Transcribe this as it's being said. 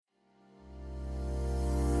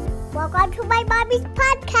Welcome to my mommy's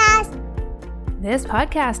podcast. This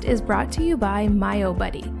podcast is brought to you by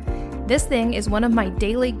MyoBuddy. This thing is one of my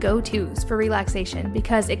daily go-tos for relaxation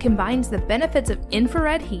because it combines the benefits of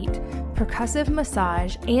infrared heat, percussive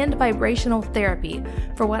massage, and vibrational therapy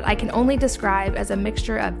for what I can only describe as a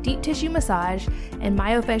mixture of deep tissue massage and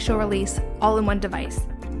myofascial release all in one device.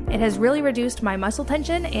 It has really reduced my muscle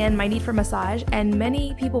tension and my need for massage, and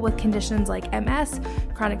many people with conditions like MS,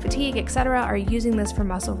 chronic fatigue, etc. are using this for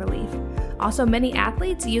muscle relief. Also, many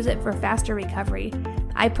athletes use it for faster recovery.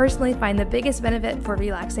 I personally find the biggest benefit for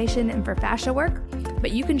relaxation and for fascia work,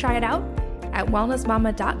 but you can try it out at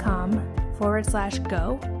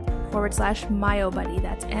wellnessmama.com/go/myobuddy.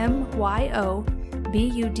 That's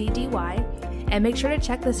MYOBUDDY, and make sure to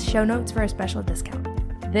check the show notes for a special discount.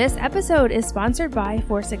 This episode is sponsored by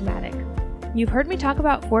Four Sigmatic. You've heard me talk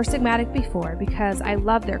about Four Sigmatic before because I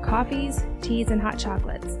love their coffees, teas, and hot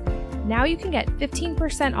chocolates. Now you can get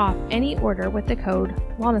 15% off any order with the code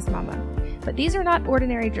WellnessMama. But these are not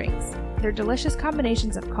ordinary drinks. They're delicious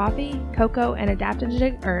combinations of coffee, cocoa, and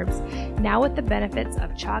adaptogenic herbs, now with the benefits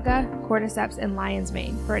of chaga, cordyceps, and lion's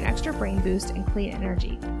mane for an extra brain boost and clean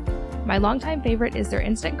energy. My longtime favorite is their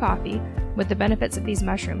instant coffee with the benefits of these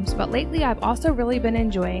mushrooms, but lately I've also really been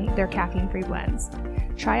enjoying their caffeine-free blends.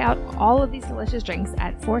 Try out all of these delicious drinks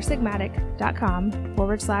at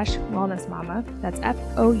foursigmatic.com/wellnessmama. That's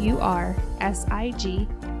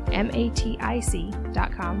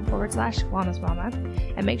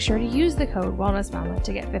FOURSIGMATIC.com/wellnessmama. And make sure to use the code WellnessMama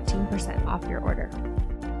to get 15% off your order.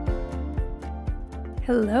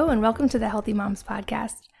 Hello, and welcome to the Healthy Moms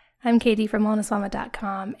Podcast. I'm Katie from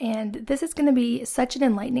wellnessmama.com, and this is going to be such an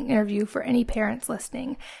enlightening interview for any parents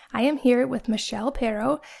listening. I am here with Michelle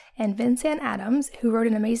Perro and Vincanne Adams, who wrote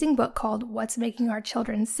an amazing book called What's Making Our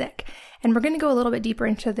Children Sick. And we're going to go a little bit deeper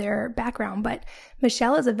into their background, but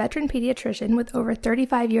Michelle is a veteran pediatrician with over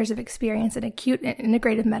 35 years of experience in acute and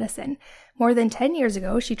integrative medicine. More than 10 years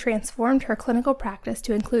ago, she transformed her clinical practice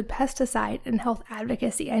to include pesticide and health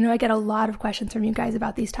advocacy. I know I get a lot of questions from you guys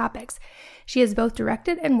about these topics. She has both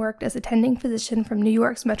directed and worked as attending physician from New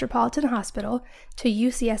York's Metropolitan Hospital to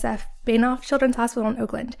UCSF Bainoff Children's Hospital in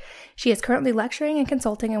Oakland. She is currently lecturing and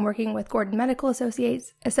consulting and working with Gordon Medical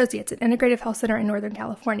Associates at Integrative Health Center in Northern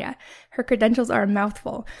California. Her credentials are a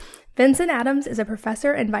mouthful. Vincanne Adams is a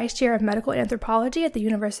professor and vice chair of medical anthropology at the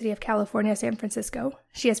University of California, San Francisco.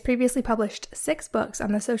 She has previously published 6 books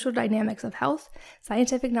on the social dynamics of health,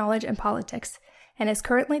 scientific knowledge, and politics, and is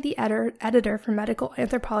currently the editor for Medical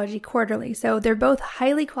Anthropology Quarterly. So they're both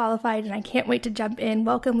highly qualified, and I can't wait to jump in.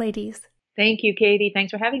 Welcome, ladies. Thank you, Katie.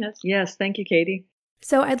 Thanks for having us. Yes, thank you, Katie.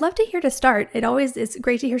 So I'd love to hear to start. It's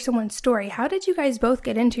great to hear someone's story. How did you guys both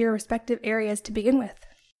get into your respective areas to begin with?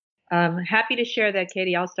 Happy to share that,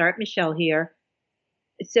 Katie. I'll start. Michelle here.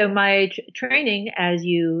 So my training, as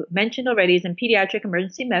you mentioned already, is in pediatric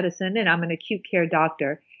emergency medicine, and I'm an acute care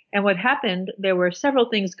doctor. And what happened, there were several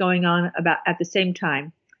things going on at the same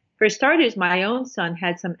time. For starters, my own son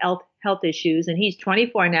had some health issues, and he's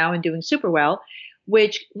 24 now and doing super well,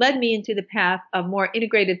 which led me into the path of more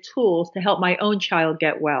integrative tools to help my own child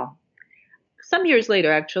get well. Some years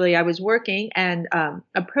later, actually, I was working and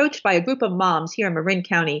approached by a group of moms here in Marin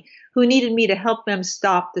County who needed me to help them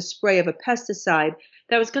stop the spray of a pesticide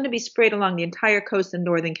that was going to be sprayed along the entire coast of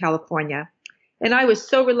Northern California. And I was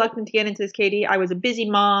so reluctant to get into this, Katie. I was a busy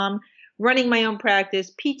mom, running my own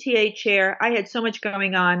practice, PTA chair. I had so much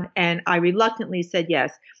going on, and I reluctantly said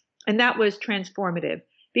yes. And that was transformative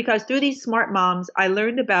because through these smart moms, I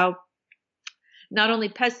learned about not only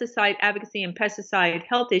pesticide advocacy and pesticide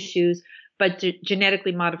health issues, but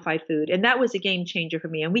genetically modified food. And that was a game changer for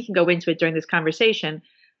me. And we can go into it during this conversation.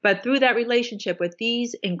 But through that relationship with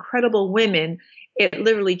these incredible women, it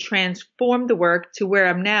literally transformed the work to where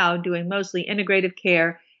I'm now doing mostly integrative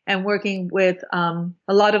care and working with a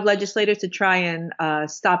lot of legislators to try and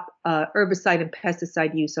stop herbicide and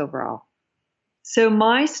pesticide use overall. So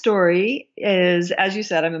my story is, as you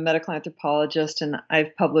said, I'm a medical anthropologist, and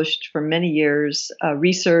I've published for many years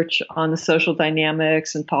research on the social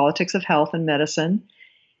dynamics and politics of health and medicine.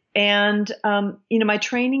 And, my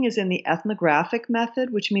training is in the ethnographic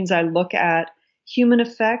method, which means I look at human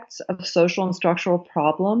effects of social and structural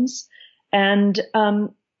problems. And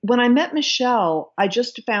when I met Michelle, I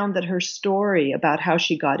just found that her story about how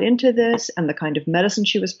she got into this and the kind of medicine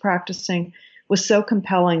she was practicing was so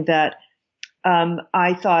compelling that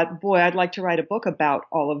I thought, boy, I'd like to write a book about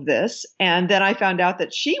all of this. And then I found out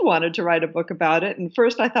that she wanted to write a book about it. And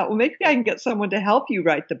first I thought, well, maybe I can get someone to help you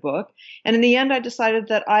write the book. And in the end, I decided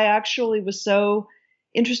that I actually was so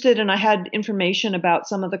interested and I had information about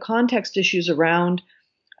some of the context issues around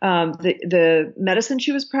the medicine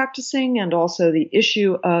she was practicing and also the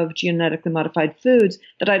issue of genetically modified foods,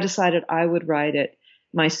 that I decided I would write it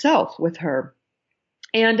myself with her.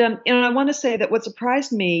 And I want to say that what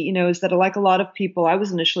surprised me, is that like a lot of people, I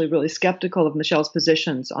was initially really skeptical of Michelle's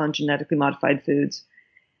positions on genetically modified foods.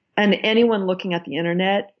 And anyone looking at the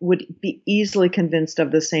internet would be easily convinced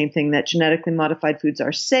of the same thing, that genetically modified foods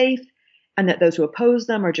are safe and that those who oppose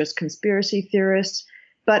them are just conspiracy theorists.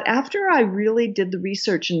 But after I really did the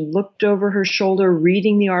research and looked over her shoulder,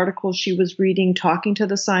 reading the articles she was reading, talking to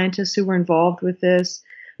the scientists who were involved with this,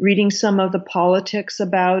 reading some of the politics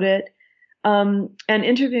about it, and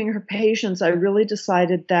interviewing her patients, I really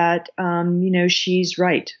decided that, she's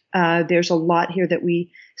right. There's a lot here that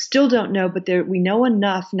we still don't know, but we know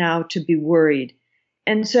enough now to be worried.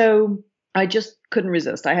 And so I just couldn't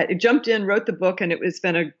resist. I jumped in, wrote the book, and it's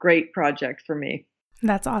been a great project for me.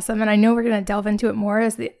 That's awesome. And I know we're going to delve into it more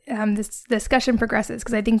as this discussion progresses,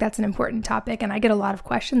 because I think that's an important topic and I get a lot of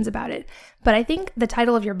questions about it. But I think the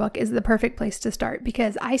title of your book is the perfect place to start,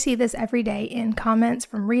 because I see this every day in comments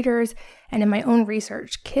from readers and in my own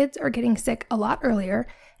research. Kids are getting sick a lot earlier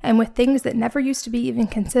and with things that never used to be even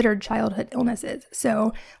considered childhood illnesses.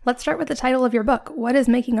 So let's start with the title of your book. What is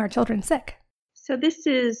making our children sick? So this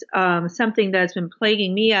is something that's been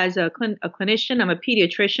plaguing me as a clinician. I'm a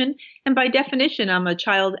pediatrician, and by definition, I'm a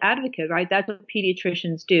child advocate, right? That's what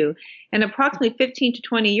pediatricians do. And approximately 15 to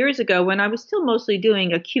 20 years ago, when I was still mostly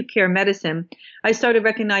doing acute care medicine, I started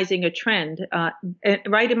recognizing a trend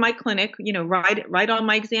right in my clinic, right on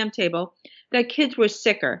my exam table, that kids were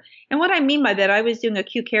sicker. And what I mean by that, I was doing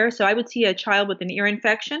acute care, so I would see a child with an ear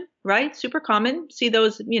infection, right? Super common, see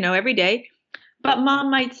those, every day. But mom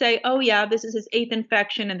might say, oh, yeah, this is his 8th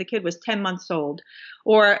infection and the kid was 10 months old.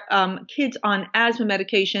 Or kids on asthma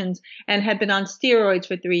medications and had been on steroids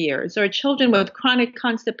for 3 years. Or children with chronic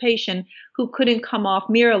constipation who couldn't come off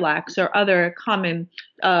Miralax or other common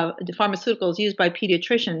pharmaceuticals used by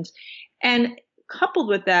pediatricians. And coupled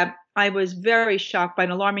with that, I was very shocked by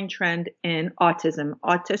an alarming trend in autism,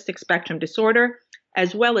 autistic spectrum disorder,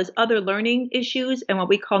 as well as other learning issues and what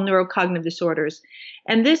we call neurocognitive disorders.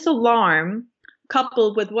 And this alarm,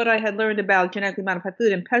 coupled with what I had learned about genetically modified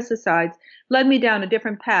food and pesticides, led me down a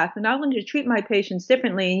different path. And I wanted to treat my patients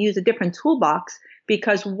differently and use a different toolbox,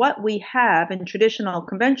 because what we have in traditional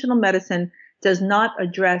conventional medicine does not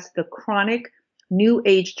address the chronic new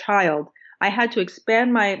age child. I had to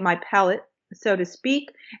expand my palette, so to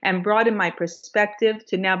speak, and broaden my perspective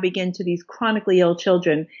to now begin to these chronically ill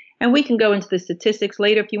children. And we can go into the statistics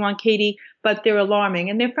later if you want, Katie, but they're alarming,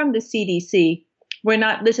 and they're from the CDC.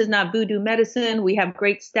 This is not voodoo medicine. We have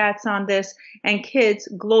great stats on this, and kids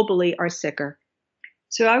globally are sicker.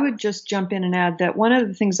 So I would just jump in and add that one of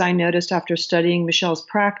the things I noticed after studying Michelle's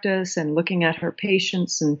practice and looking at her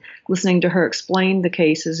patients and listening to her explain the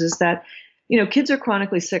cases is that, kids are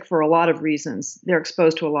chronically sick for a lot of reasons. They're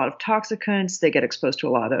exposed to a lot of toxicants. They get exposed to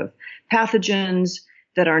a lot of pathogens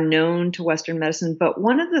that are known to Western medicine. But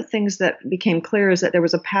one of the things that became clear is that there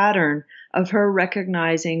was a pattern of her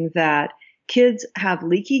recognizing that kids have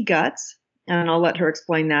leaky guts, and I'll let her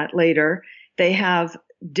explain that later. They have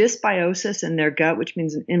dysbiosis in their gut, which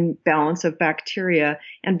means an imbalance of bacteria.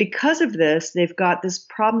 And because of this, they've got this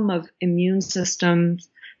problem of immune systems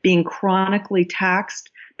being chronically taxed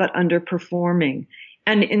but underperforming.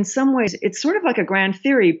 And in some ways, it's sort of like a grand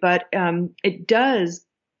theory, but it does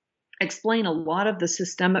explain a lot of the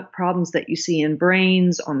systemic problems that you see in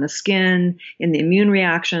brains, on the skin, in the immune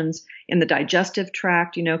reactions, in the digestive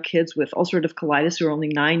tract, kids with ulcerative colitis who are only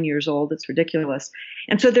 9 years old. It's ridiculous.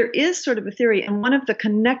 And so there is sort of a theory. And one of the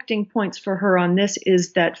connecting points for her on this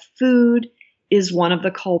is that food is one of the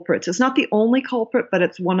culprits. It's not the only culprit, but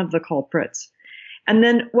it's one of the culprits. And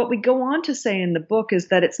then what we go on to say in the book is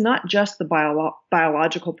that it's not just the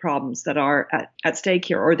biological problems that are at stake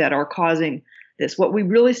here or that are causing this. What we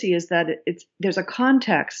really see is that there's a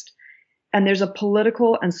context and there's a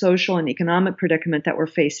political and social and economic predicament that we're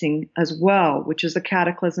facing as well, which is a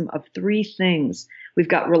cataclysm of 3 things. We've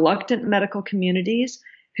got reluctant medical communities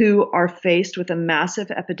who are faced with a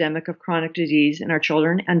massive epidemic of chronic disease in our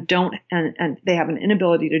children and they have an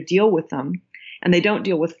inability to deal with them, and they don't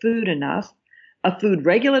deal with food enough, a food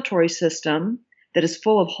regulatory system that is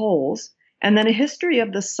full of holes, and then a history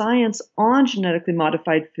of the science on genetically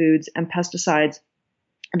modified foods and pesticides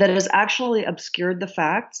that has actually obscured the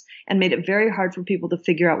facts and made it very hard for people to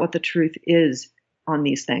figure out what the truth is on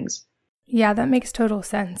these things. Yeah, that makes total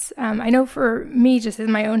sense. I know for me, just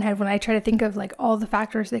in my own head, when I try to think of all the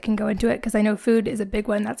factors that can go into it, because I know food is a big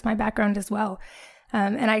one, that's my background as well.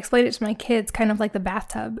 And I explained it to my kids kind of like the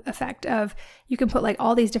bathtub effect of you can put like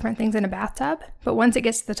all these different things in a bathtub, but once it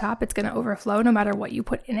gets to the top, it's going to overflow no matter what you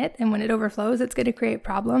put in it. And when it overflows, it's going to create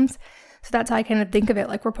problems. So that's how I kind of think of it.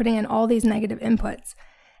 Like we're putting in all these negative inputs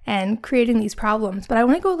and creating these problems. But I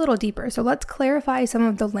want to go a little deeper. So let's clarify some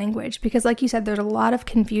of the language because like you said, there's a lot of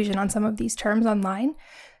confusion on some of these terms online.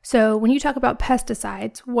 So when you talk about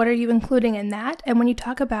pesticides, what are you including in that? And when you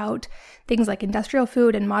talk about things like industrial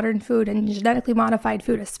food and modern food and genetically modified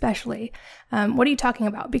food especially, what are you talking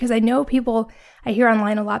about? Because I know I hear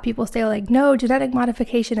online a lot, people say like, no, genetic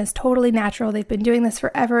modification is totally natural. They've been doing this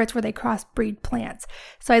forever. It's where they crossbreed plants.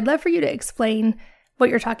 So I'd love for you to explain what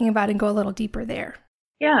you're talking about and go a little deeper there.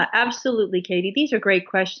 Yeah, absolutely, Katie. These are great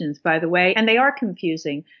questions, by the way, and they are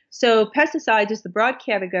confusing. So pesticides is the broad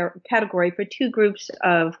category for two groups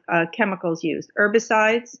of chemicals used,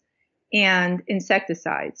 herbicides and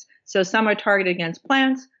insecticides. So some are targeted against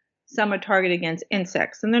plants, some are targeted against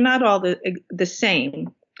insects, and they're not all the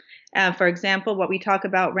same. For example, what we talk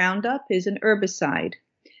about Roundup is an herbicide.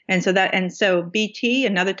 And so BT,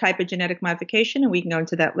 another type of genetic modification, and we can go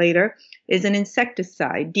into that later, is an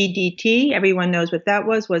insecticide. DDT, everyone knows what that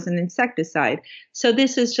was an insecticide. So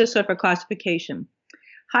this is just sort of a classification.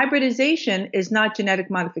 Hybridization is not genetic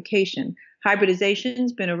modification.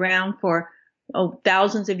 Hybridization's been around for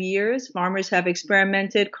thousands of years. Farmers have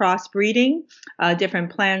experimented crossbreeding,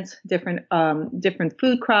 different plants, different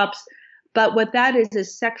food crops. But what that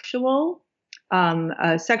is sexual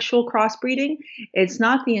crossbreeding. It's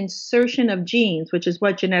not the insertion of genes, which is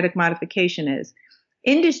what genetic modification is.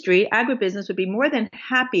 Industry, agribusiness would be more than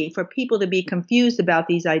happy for people to be confused about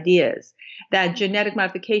these ideas, that genetic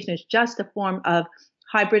modification is just a form of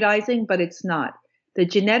hybridizing, but it's not. The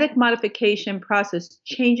genetic modification process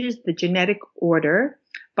changes the genetic order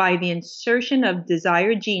by the insertion of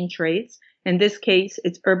desired gene traits. In this case,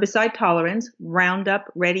 it's herbicide tolerance, Roundup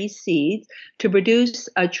Ready seeds, to produce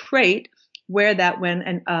a trait where that when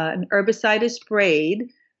an herbicide is sprayed,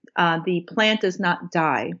 the plant does not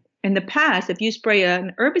die. In the past, if you spray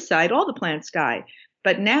an herbicide, all the plants die.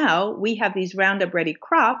 But now we have these Roundup Ready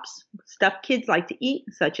crops, stuff kids like to eat,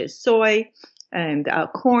 such as soy and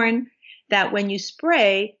corn, that when you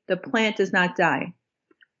spray, the plant does not die.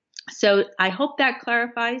 So I hope that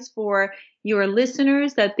clarifies for your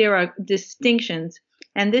listeners that there are distinctions.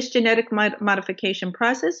 And this genetic modification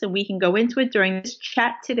process, and we can go into it during this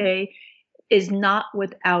chat today, is not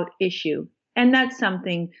without issue. And that's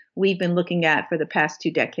something we've been looking at for the past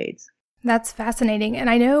 2 decades. That's fascinating. And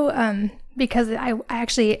I know because I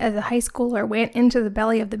actually, as a high schooler, went into the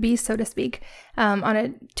belly of the beast, so to speak, on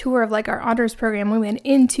a tour of like our honors program. We went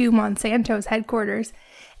into Monsanto's headquarters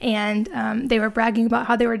and they were bragging about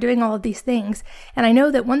how they were doing all of these things. And I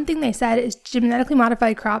know that one thing they said is genetically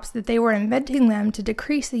modified crops, that they were inventing them to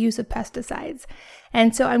decrease the use of pesticides.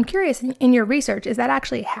 And so I'm curious, in your research, is that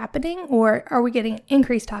actually happening, or are we getting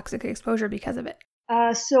increased toxic exposure because of it?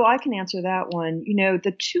 So I can answer that one. You know,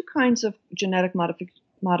 the two kinds of genetic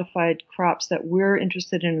modified crops that we're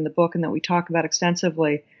interested in the book and that we talk about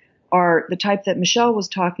extensively are the type that Michelle was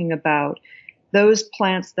talking about, those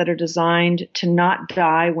plants that are designed to not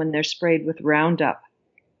die when they're sprayed with Roundup,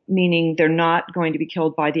 meaning they're not going to be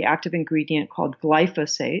killed by the active ingredient called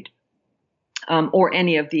glyphosate, or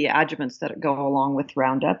any of the adjuvants that go along with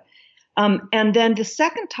Roundup. And then the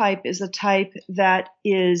second type is a type that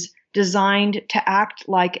is designed to act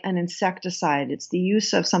like an insecticide. It's the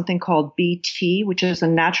use of something called BT, which is a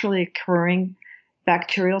naturally occurring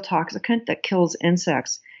bacterial toxicant that kills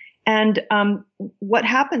insects. And what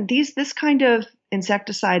happened, this kind of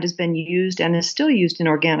insecticide has been used and is still used in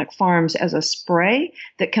organic farms as a spray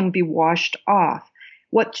that can be washed off.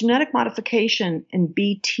 What genetic modification in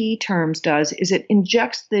BT terms does is it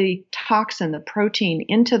injects the toxin, the protein,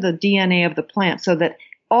 into the DNA of the plant so that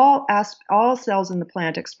all cells in the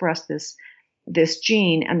plant express this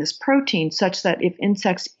gene and this protein such that if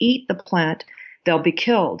insects eat the plant, they'll be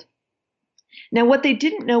killed. Now, what they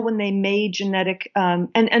didn't know when they made genetic, and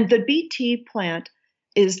the BT plant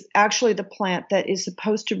is actually the plant that is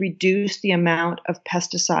supposed to reduce the amount of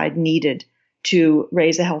pesticide needed to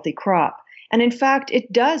raise a healthy crop. And in fact,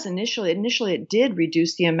 it does initially it did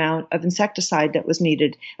reduce the amount of insecticide that was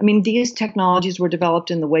needed. I mean, these technologies were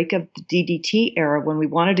developed in the wake of the DDT era when we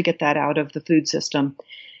wanted to get that out of the food system.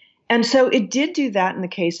 And so it did do that in the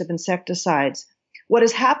case of insecticides. What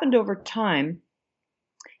has happened over time,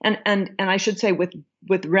 and I should say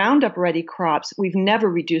with Roundup Ready crops, we've never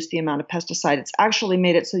reduced the amount of pesticide. It's actually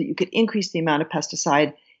made it so that you could increase the amount of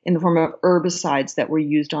pesticide in the form of herbicides that were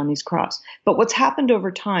used on these crops. But what's happened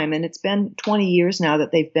over time, and it's been 20 years now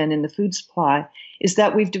that they've been in the food supply, is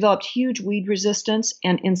that we've developed huge weed resistance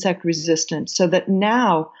and insect resistance, so that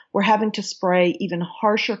now we're having to spray even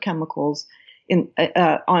harsher chemicals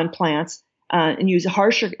on plants and use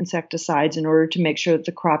harsher insecticides in order to make sure that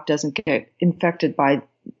the crop doesn't get infected by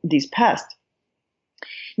these pests.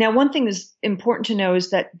 Now, one thing that's important to know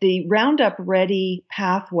is that the Roundup Ready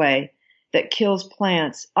pathway that kills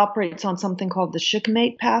plants operates on something called the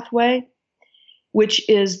shikimate pathway, which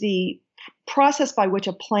is the process by which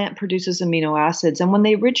a plant produces amino acids. And when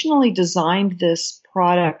they originally designed this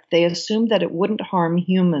product, they assumed that it wouldn't harm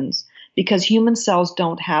humans because human cells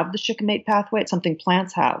don't have the shikimate pathway. It's something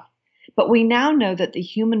plants have. But we now know that the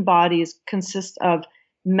human body consists of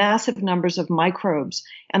massive numbers of microbes.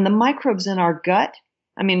 And the microbes in our gut,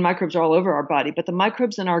 microbes are all over our body, but the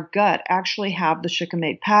microbes in our gut actually have the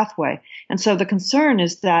shikimate pathway. And so the concern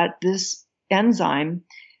is that this enzyme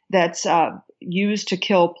that's used to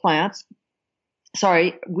kill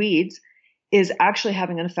weeds, is actually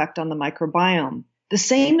having an effect on the microbiome. The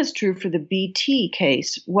same is true for the BT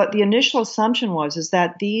case. What the initial assumption is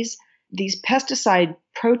that these pesticide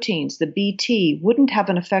proteins, the BT, wouldn't have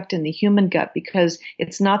an effect in the human gut because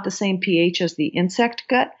it's not the same pH as the insect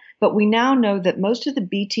gut. But we now know that most of the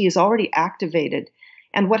BT is already activated.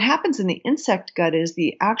 And what happens in the insect gut is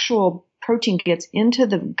the actual protein gets into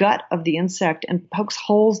the gut of the insect and pokes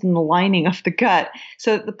holes in the lining of the gut,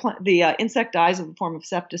 so that the insect dies of a form of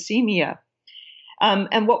septicemia.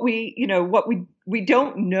 And what we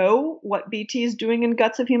don't know what BT is doing in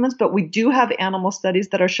guts of humans, but we do have animal studies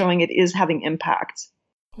that are showing it is having impacts.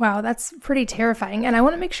 Wow, that's pretty terrifying. And I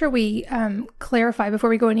want to make sure we clarify before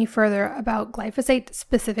we go any further about glyphosate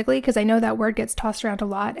specifically, because I know that word gets tossed around a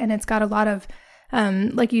lot and it's got a lot of,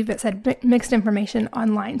 like you've said, mixed information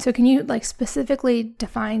online. So can you specifically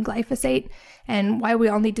define glyphosate and why we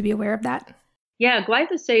all need to be aware of that? Yeah,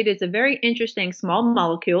 glyphosate is a very interesting small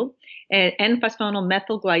molecule, N-phosphonyl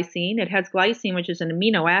methylglycine. It has glycine, which is an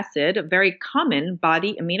amino acid, a very common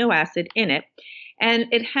body amino acid in it. And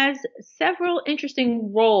it has several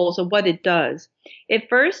interesting roles of what it does. It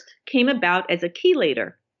first came about as a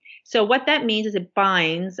chelator. So what that means is it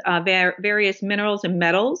binds various minerals and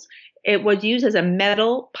metals. It was used as a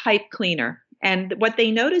metal pipe cleaner. And what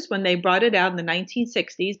they noticed when they brought it out in the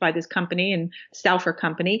 1960s by this company and Stauffer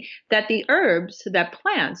company, that the herbs, that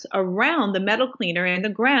plants around the metal cleaner and the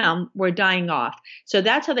ground were dying off. So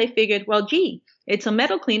that's how they figured, well, gee, it's a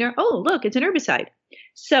metal cleaner. Oh, look, it's an herbicide.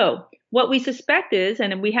 So what we suspect is,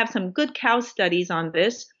 and we have some good cow studies on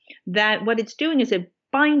this, that what it's doing is it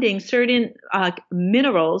binding certain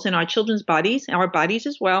minerals in our children's bodies, our bodies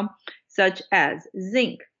as well, such as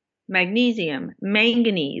zinc, magnesium,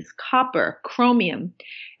 manganese, copper, chromium.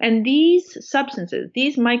 And these substances,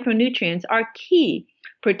 these micronutrients are key,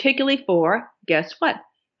 particularly for, guess what?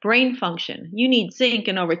 Brain function. You need zinc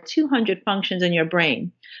in over 200 functions in your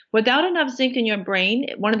brain. Without enough zinc in your brain,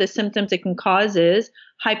 one of the symptoms it can cause is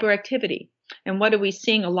hyperactivity. And what are we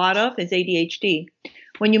seeing a lot of is ADHD.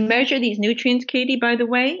 When you measure these nutrients, Katie, by the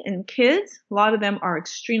way, in kids, a lot of them are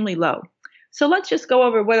extremely low. So let's just go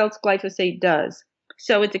over what else glyphosate does.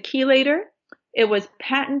 So it's a chelator. It was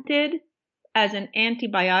patented as an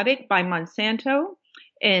antibiotic by Monsanto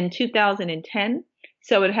in 2010.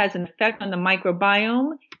 So it has an effect on the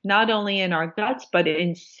microbiome, not only in our guts, but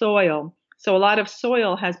in soil. So a lot of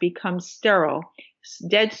soil has become sterile.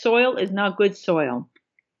 Dead soil is not good soil.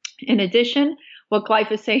 In addition,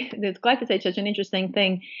 glyphosate is such an interesting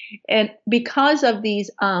thing. And because of these,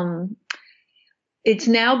 it's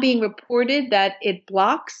now being reported that it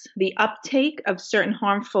blocks the uptake of certain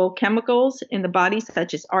harmful chemicals in the body,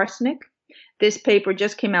 such as arsenic. This paper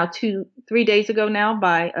just came out 3 days ago now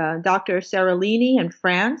by Dr. Seralini in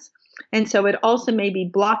France. And so it also may be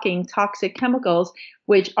blocking toxic chemicals,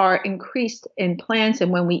 which are increased in plants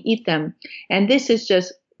and when we eat them. And this is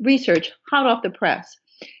just research hot off the press.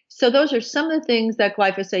 So those are some of the things that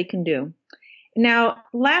glyphosate can do. Now,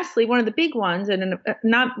 lastly, one of the big ones, and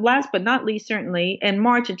not last but not least, certainly, in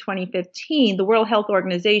March of 2015, the World Health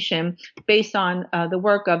Organization, based on the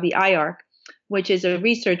work of the IARC, which is a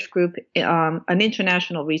research group, an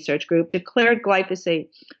international research group, declared glyphosate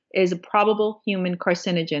is a probable human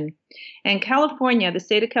carcinogen. And California, the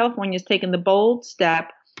state of California, has taken the bold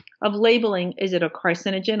step of labeling, is it a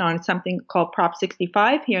carcinogen, on something called Prop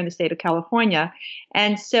 65 here in the state of California.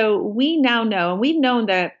 And so we now know, and we've known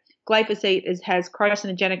that glyphosate has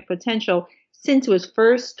carcinogenic potential since it was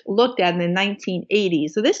first looked at in the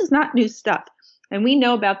 1980s. So this is not new stuff. and we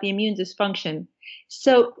know about the immune dysfunction.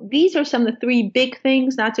 So these are some of the three big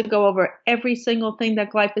things, not to go over every single thing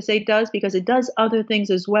that glyphosate does, because it does other things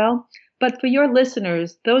as well. But for your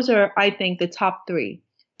listeners, those are, I think, the top three: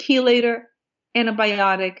 chelator,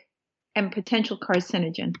 antibiotic, and potential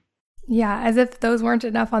carcinogen. Yeah, as if those weren't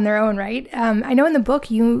enough on their own, right? I know in the book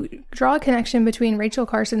you draw a connection between Rachel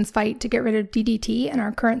Carson's fight to get rid of DDT and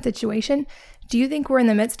our current situation. Do you think we're in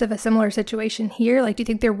the midst of a similar situation here? Like, do you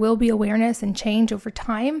think there will be awareness and change over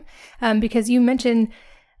time? Because you mentioned,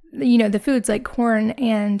 the foods like corn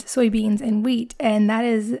and soybeans and wheat, and that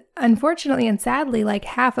is unfortunately and sadly like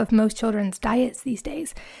half of most children's diets these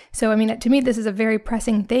days. So, I mean, to me, this is a very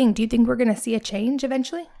pressing thing. Do you think we're going to see a change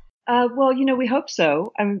eventually? Well, we hope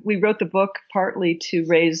so. We wrote the book partly to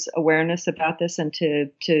raise awareness about this and to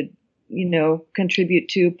contribute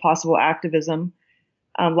to possible activism,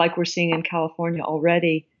 like we're seeing in California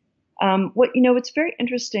already. It's very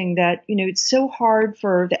interesting that, it's so hard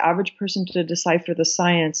for the average person to decipher the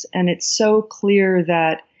science. And it's so clear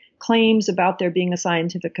that claims about there being a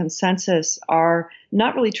scientific consensus are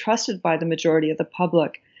not really trusted by the majority of the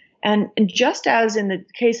public. And just as in the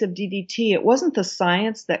case of DDT, it wasn't the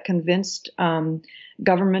science that convinced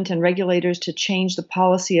government and regulators to change the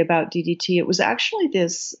policy about DDT. It was actually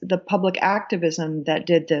the public activism that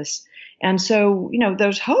did this. And so,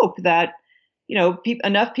 there's hope that,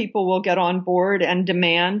 enough people will get on board and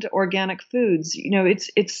demand organic foods.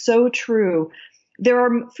 It's so true. There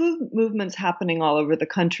are food movements happening all over the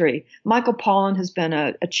country. Michael Pollan has been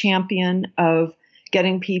a champion of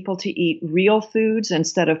getting people to eat real foods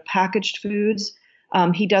instead of packaged foods.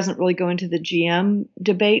 He doesn't really go into the GM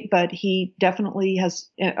debate, but he definitely has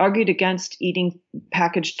argued against eating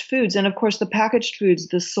packaged foods. And of course, the packaged foods,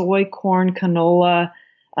 the soy, corn, canola,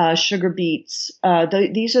 sugar beets,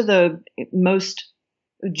 these are the most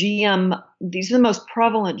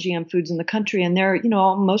prevalent GM foods in the country. And they're,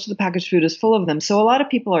 most of the packaged food is full of them. So a lot of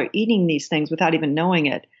people are eating these things without even knowing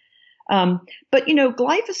it. But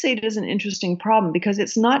glyphosate is an interesting problem because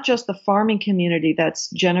it's not just the farming community that's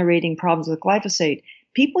generating problems with glyphosate.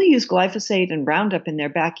 People use glyphosate and Roundup in their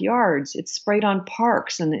backyards. It's sprayed on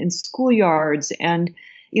parks and in schoolyards and,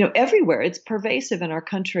 everywhere. It's pervasive in our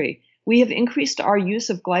country. We have increased our use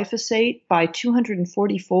of glyphosate by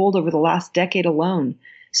 240-fold over the last decade alone.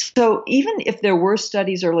 So even if there were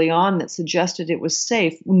studies early on that suggested it was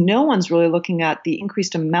safe, no one's really looking at the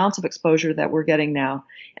increased amounts of exposure that we're getting now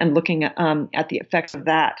and looking at the effects of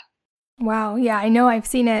that. Wow. Yeah, I know I've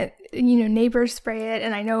seen it, neighbors spray it.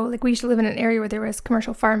 And I know we used to live in an area where there was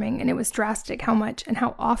commercial farming and it was drastic how much and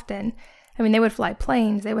how often. I mean, they would fly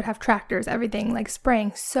planes, they would have tractors, everything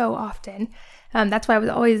spraying so often. That's why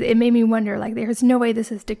it made me wonder, there's no way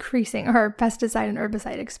this is decreasing our pesticide and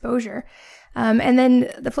herbicide exposure. And then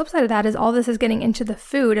the flip side of that is all this is getting into the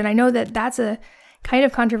food. And I know that that's a kind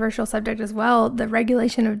of controversial subject as well, the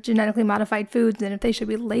regulation of genetically modified foods and if they should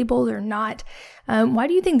be labeled or not. Why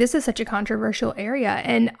do you think this is such a controversial area?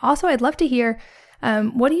 And also, I'd love to hear,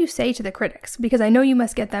 what do you say to the critics? Because I know you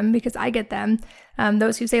must get them because I get them.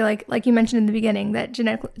 Those who say, like you mentioned in the beginning, that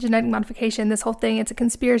genetic modification, this whole thing, it's a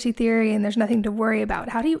conspiracy theory and there's nothing to worry about.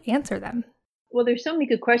 How do you answer them? Well, there's so many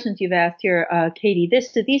good questions you've asked here, Katie.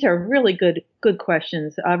 These are really good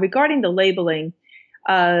questions. Regarding the labeling,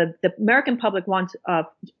 the American public wants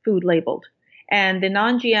food labeled, and the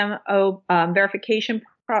non-GMO verification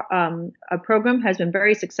program has been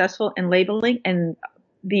very successful in labeling, and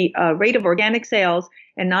the rate of organic sales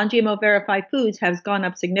and non-GMO verified foods has gone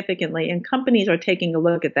up significantly, and companies are taking a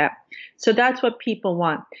look at that. So that's what people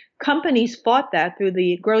want. Companies fought that through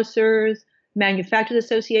the Grocers Manufacturers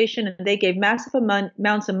Association, and they gave massive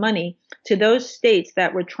amounts of money to those states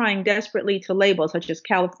that were trying desperately to label, such as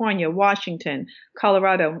California, Washington,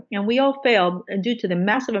 Colorado, and we all failed due to the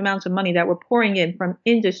massive amounts of money that were pouring in from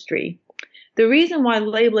industry. The reason why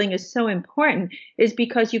labeling is so important is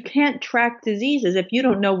because you can't track diseases if you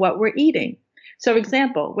don't know what we're eating. So, for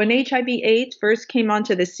example, when HIV/AIDS first came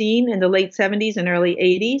onto the scene in the late 70s and early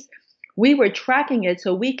 80s, we were tracking it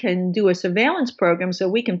so we can do a surveillance program so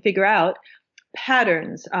we can figure out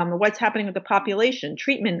patterns, what's happening with the population,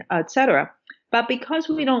 treatment, etc. But because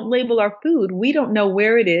we don't label our food, we don't know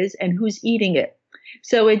where it is and who's eating it.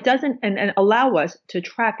 So it doesn't and allow us to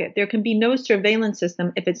track it. There can be no surveillance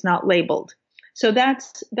system if it's not labeled. So that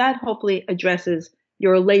hopefully addresses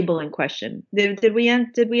your labeling question. Did we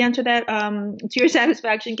answer that to your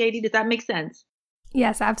satisfaction, Katie? Does that make sense?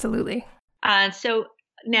 Yes, absolutely. So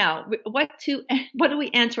Now, what do we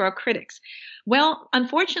answer our critics? Well,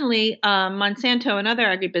 unfortunately, Monsanto and other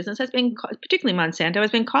agribusiness particularly Monsanto,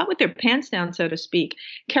 has been caught with their pants down, so to speak.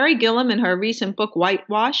 Carrie Gillam, in her recent book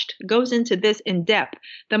Whitewashed, goes into this in depth.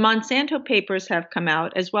 The Monsanto papers have come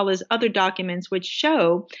out, as well as other documents, which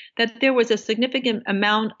show that there was a significant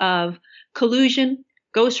amount of collusion,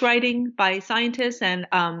 ghostwriting by scientists, and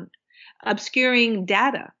obscuring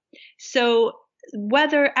data. So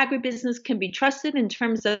whether agribusiness can be trusted in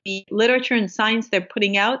terms of the literature and science they're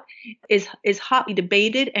putting out is hotly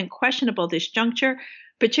debated and questionable at this juncture,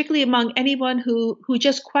 particularly among anyone who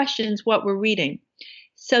just questions what we're reading.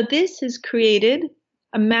 So this has created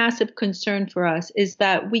a massive concern for us, is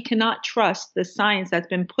that we cannot trust the science that's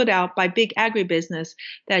been put out by big agribusiness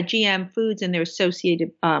that GM foods and their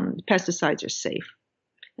associated pesticides are safe.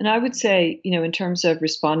 And I would say, in terms of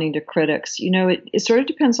responding to critics, it sort of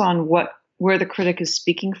depends on where the critic is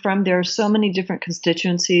speaking from. There are so many different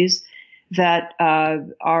constituencies that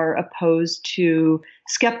are opposed to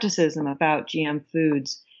skepticism about GM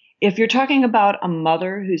foods. If you're talking about a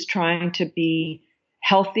mother who's trying to be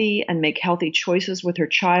healthy and make healthy choices with her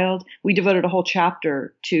child, we devoted a whole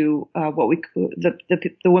chapter to the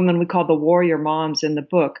women we call the warrior moms in the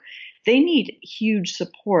book. They need huge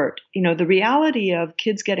support. The reality of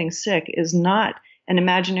kids getting sick is not an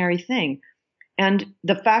imaginary thing. And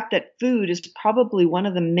the fact that food is probably one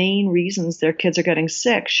of the main reasons their kids are getting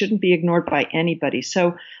sick shouldn't be ignored by anybody.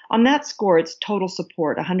 So on that score, it's total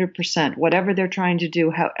support, 100%. Whatever they're trying to do,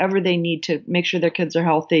 however they need to make sure their kids are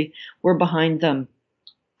healthy, we're behind them.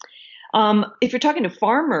 If you're talking to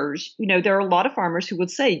farmers, there are a lot of farmers who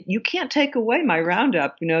would say, you can't take away my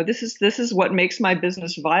Roundup. This is what makes my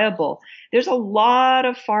business viable. There's a lot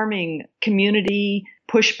of farming community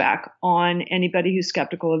pushback on anybody who's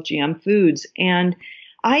skeptical of GM foods. And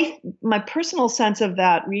my personal sense of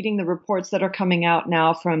that, reading the reports that are coming out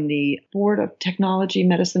now from the Board of Technology,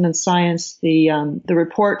 Medicine and Science, the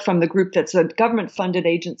report from the group that's a government-funded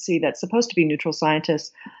agency that's supposed to be neutral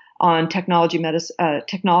scientists on technology,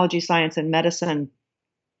 science, and medicine,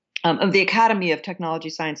 of the Academy of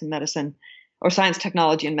Technology, Science, and Medicine, or Science,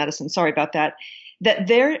 Technology, and Medicine. Sorry about that. That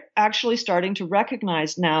they're actually starting to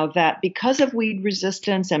recognize now that because of weed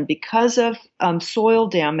resistance and because of soil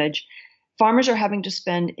damage, farmers are having to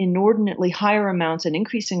spend inordinately higher amounts and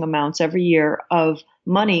increasing amounts every year of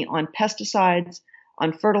money on pesticides,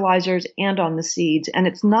 on fertilizers, and on the seeds. And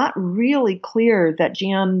it's not really clear that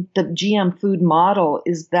the GM food model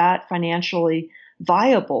is that financially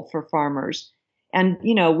viable for farmers. And,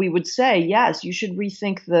 we would say, yes, you should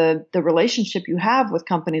rethink the relationship you have with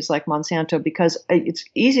companies like Monsanto, because it's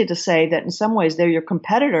easy to say that in some ways they're your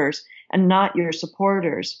competitors and not your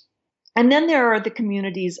supporters. And then there are the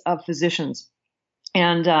communities of physicians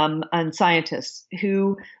and scientists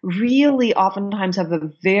who really oftentimes have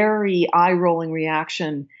a very eye-rolling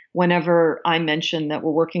reaction whenever I mention that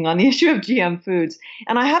we're working on the issue of GM foods.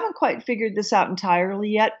 And I haven't quite figured this out entirely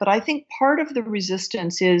yet, but I think part of the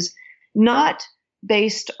resistance is not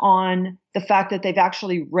based on the fact that they've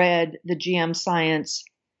actually read the GM science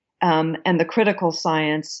and the critical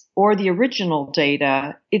science or the original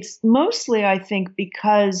data. It's mostly, I think,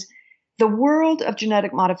 because the world of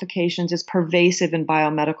genetic modifications is pervasive in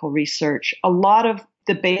biomedical research. A lot of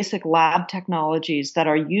the basic lab technologies that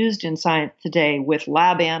are used in science today with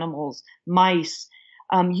lab animals, mice,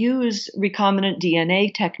 use recombinant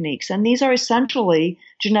DNA techniques. And these are essentially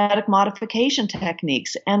genetic modification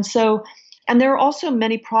techniques. And there are also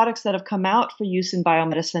many products that have come out for use in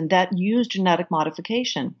biomedicine that use genetic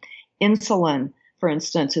modification. Insulin, for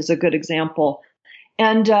instance, is a good example.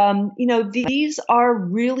 And, these are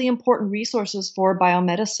really important resources for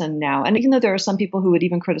biomedicine now. And even though there are some people who would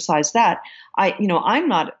even criticize that,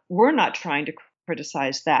 we're not trying to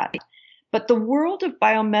criticize that. But the world of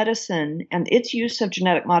biomedicine and its use of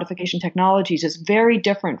genetic modification technologies is very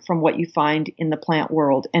different from what you find in the plant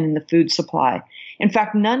world and in the food supply. In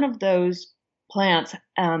fact, none of those plants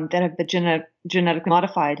that have been genetically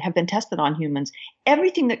modified have been tested on humans.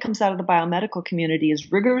 Everything that comes out of the biomedical community is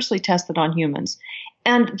rigorously tested on humans.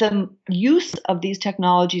 And the use of these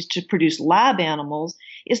technologies to produce lab animals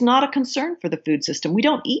is not a concern for the food system. We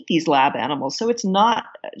don't eat these lab animals, so it's not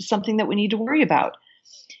something that we need to worry about.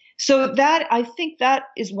 So I think that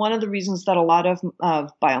is one of the reasons that a lot of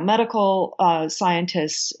biomedical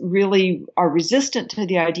scientists really are resistant to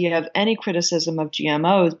the idea of any criticism of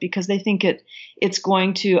GMOs, because they think it's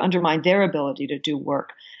going to undermine their ability to do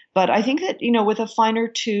work. But I think that, with a finer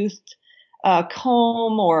toothed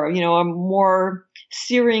comb or, a more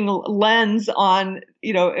searing lens on,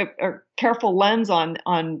 or careful lens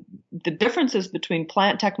on the differences between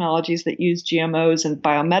plant technologies that use GMOs and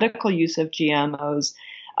biomedical use of GMOs,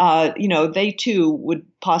 they too would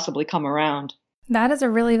possibly come around. That is a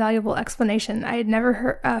really valuable explanation. I had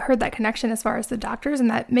never heard that connection as far as the doctors, and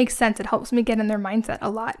that makes sense. It helps me get in their mindset a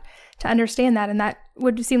lot to understand that, and that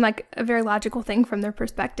would seem like a very logical thing from their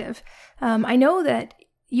perspective. I know that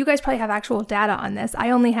you guys probably have actual data on this. I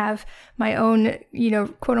only have my own,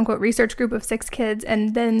 quote unquote research group of 6 kids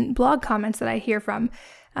and then blog comments that I hear from.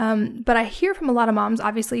 But I hear from a lot of moms,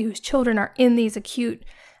 obviously, whose children are in these acute,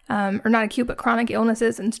 or not acute, but chronic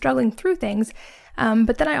illnesses and struggling through things.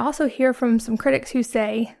 But then I also hear from some critics who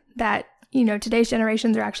say that, today's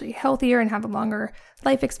generations are actually healthier and have a longer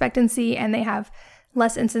life expectancy, and they have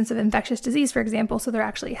less incidence of infectious disease, for example, so they're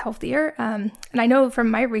actually healthier. And I know from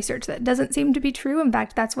my research that doesn't seem to be true. In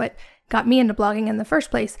fact, that's what got me into blogging in the first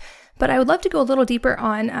place. But I would love to go a little deeper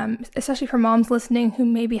on, especially for moms listening who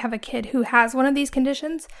maybe have a kid who has one of these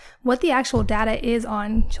conditions, what the actual data is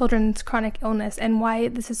on children's chronic illness and why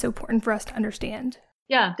this is so important for us to understand.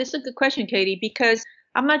 Yeah, this is a good question, Katie, because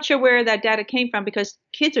I'm not sure where that data came from, because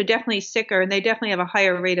kids are definitely sicker and they definitely have a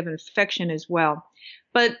higher rate of infection as well.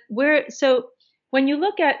 But when you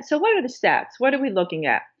look at, so what are the stats? What are we looking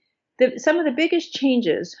at? Some of the biggest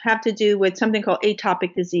changes have to do with something called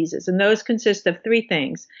atopic diseases, and those consist of 3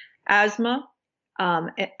 things: asthma,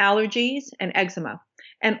 allergies, and eczema.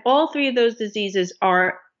 And all 3 of those diseases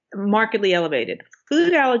are markedly elevated.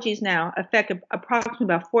 Food allergies now affect approximately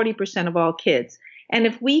about 40% of all kids. And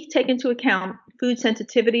if we take into account food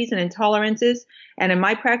sensitivities and intolerances, and in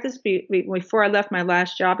my practice, before I left my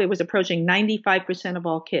last job, it was approaching 95% of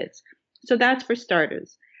all kids. So that's for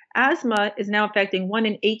starters. Asthma is now affecting 1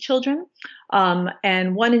 in 8 children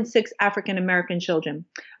and 1 in 6 African American children.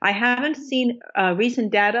 I haven't seen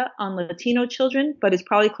recent data on Latino children, but it's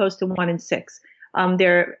probably close to 1 in 6.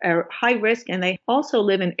 They're high risk, and they also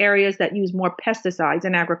live in areas that use more pesticides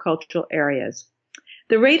in agricultural areas.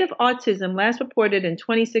 The rate of autism last reported in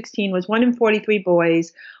 2016 was 1 in 43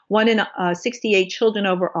 boys, 1 in 68 children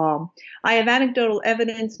overall. I have anecdotal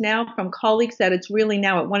evidence now from colleagues that it's really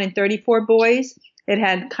now at 1 in 34 boys. It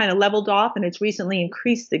had kind of leveled off, and it's recently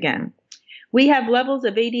increased again. We have levels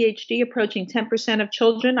of ADHD approaching 10% of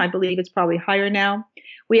children. I believe it's probably higher now.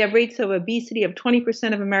 We have rates of obesity of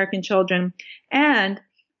 20% of American children. And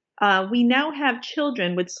we now have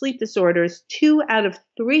children with sleep disorders. 2 out of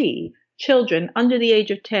 3 children under the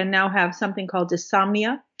age of 10 now have something called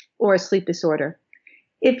dysomnia or a sleep disorder.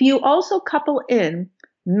 If you also couple in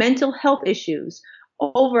mental health issues,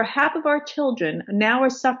 over half of our children now are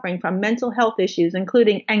suffering from mental health issues,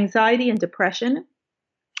 including anxiety and depression,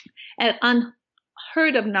 at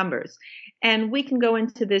unheard of numbers. And we can go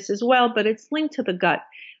into this as well, but it's linked to the gut.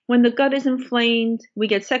 When the gut is inflamed, we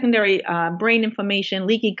get secondary brain inflammation,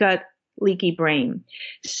 leaky gut, leaky brain.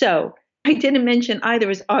 So I didn't mention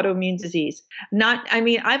either is autoimmune disease.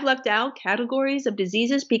 I've left out categories of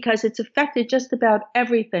diseases because it's affected just about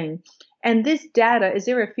everything. And this data is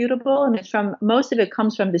irrefutable, and most of it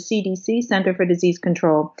comes from the CDC, Center for Disease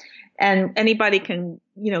Control. And anybody can,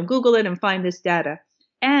 Google it and find this data.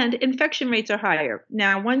 And infection rates are higher.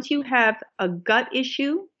 Now, once you have a gut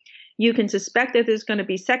issue, you can suspect that there's going to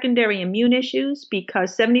be secondary immune issues,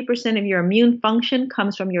 because 70% of your immune function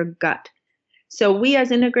comes from your gut. So we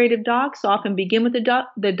as integrative docs often begin with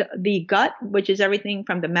the gut, which is everything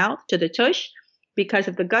from the mouth to the tush, because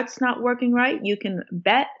if the gut's not working right, you can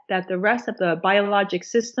bet that the rest of the biologic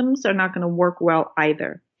systems are not going to work well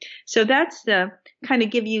either. So that's the kind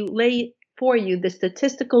of lay for you the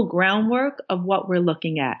statistical groundwork of what we're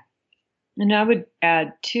looking at. And I would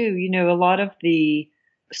add too, a lot of the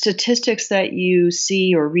statistics that you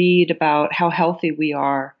see or read about how healthy we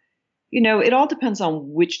are, it all depends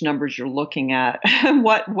on which numbers you're looking at and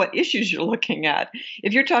what issues you're looking at.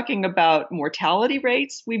 If you're talking about mortality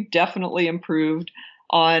rates, we've definitely improved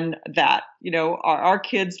on that. Our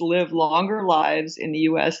kids live longer lives in the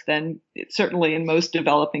U.S. than certainly in most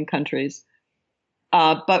developing countries.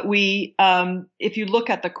 But if you look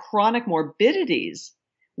at the chronic morbidities,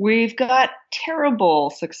 we've got terrible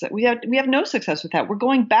success. We have no success with that. We're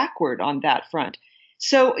going backward on that front.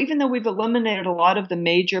 So even though we've eliminated a lot of the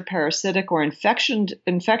major parasitic or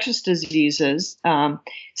infectious diseases,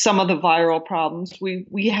 some of the viral problems,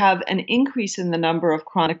 we have an increase in the number of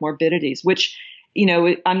chronic morbidities, which,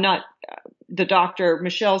 I'm not the doctor,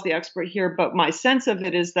 Michelle's the expert here, but my sense of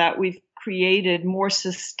it is that we've created more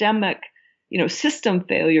systemic, system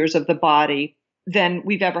failures of the body than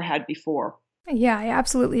we've ever had before. Yeah, I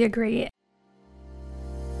absolutely agree.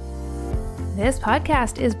 This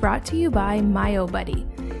podcast is brought to you by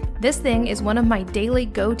MyoBuddy. This thing is one of my daily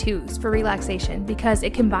go-tos for relaxation because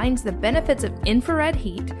it combines the benefits of infrared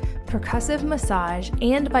heat, percussive massage,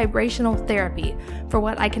 and vibrational therapy for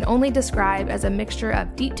what I can only describe as a mixture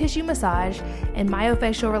of deep tissue massage and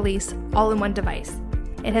myofascial release all in one device.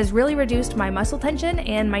 It has really reduced my muscle tension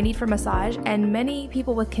and my need for massage, and many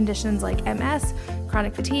people with conditions like MS,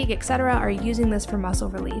 chronic fatigue, etc. are using this for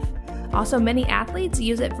muscle relief. Also, many athletes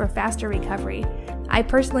use it for faster recovery. I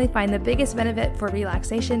personally find the biggest benefit for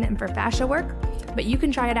relaxation and for fascia work, but you can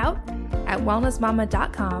try it out at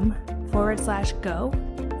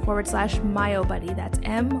wellnessmama.com/go/myobuddy. That's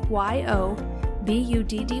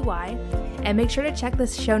MYOBUDDY, and make sure to check the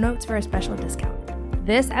show notes for a special discount.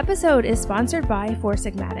 This episode is sponsored by Four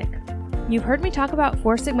Sigmatic. You've heard me talk about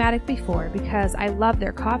Four Sigmatic before because I love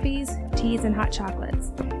their coffees, teas, and hot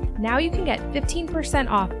chocolates. Now you can get 15%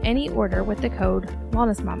 off any order with the code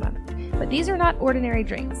WellnessMama. But these are not ordinary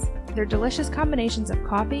drinks. They're delicious combinations of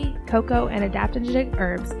coffee, cocoa, and adaptogenic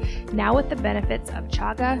herbs, now with the benefits of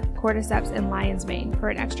chaga, cordyceps, and lion's mane for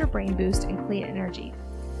an extra brain boost and clean energy.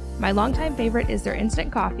 My longtime favorite is their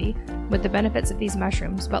instant coffee with the benefits of these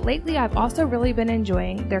mushrooms, but lately I've also really been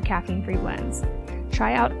enjoying their caffeine-free blends.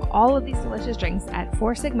 Try out all of these delicious drinks at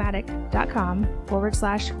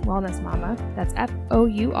foursigmatic.com/wellnessmama. That's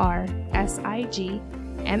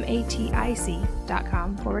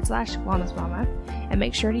FOURSIGMATIC.com/wellnessmama, and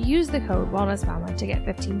make sure to use the code wellnessmama to get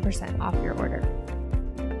 15% off your order.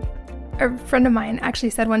 A friend of mine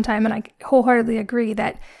actually said one time, and I wholeheartedly agree,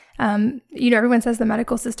 that everyone says the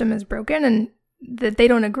medical system is broken, and that they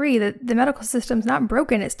don't agree that the medical system's not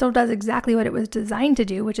broken. It still does exactly what it was designed to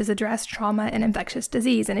do, which is address trauma and infectious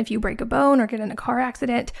disease. And if you break a bone or get in a car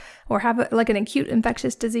accident or have an acute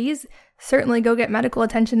infectious disease, certainly go get medical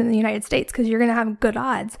attention in the United States because you're going to have good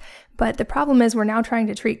odds. But the problem is we're now trying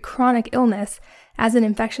to treat chronic illness as an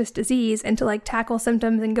infectious disease and to tackle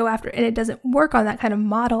symptoms and go after, and it doesn't work on that kind of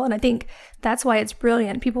model. And I think that's why it's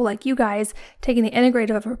brilliant. People like you guys taking the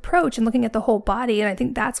integrative approach and looking at the whole body. And I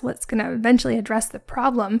think that's what's going to eventually address the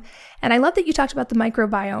problem. And I love that you talked about the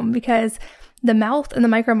microbiome, because the mouth and the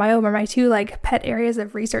microbiome are my two pet areas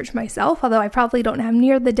of research myself, although I probably don't have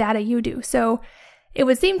near the data you do. So it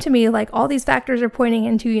would seem to me like all these factors are pointing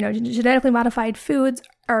into, genetically modified foods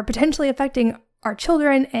are potentially affecting our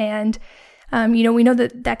children, and we know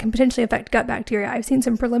that can potentially affect gut bacteria. I've seen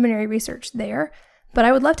some preliminary research there, but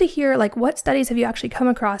I would love to hear what studies have you actually come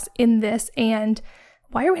across in this, and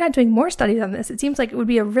why are we not doing more studies on this? It seems like it would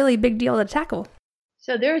be a really big deal to tackle.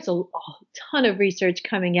 So there's a ton of research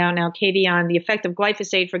coming out now, Katie, on the effect of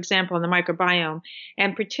glyphosate, for example, on the microbiome,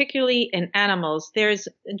 and particularly in animals. There's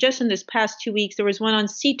just in this past 2 weeks, there was one on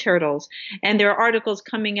sea turtles, and there are articles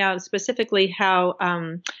coming out specifically how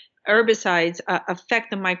herbicides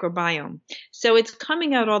affect the microbiome. So it's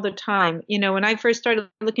coming out all the time. When I first started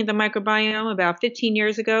looking at the microbiome about 15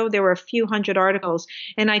 years ago, there were a few hundred articles.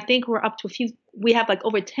 And I think we're up to we have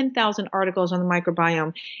over 10,000 articles on the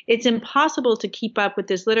microbiome. It's impossible to keep up with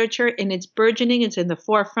this literature, and it's burgeoning. It's in the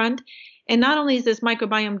forefront. And not only is this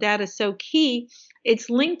microbiome data so key, it's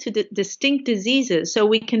linked to distinct diseases. So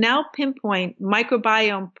we can now pinpoint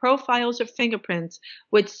microbiome profiles or fingerprints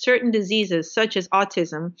with certain diseases, such as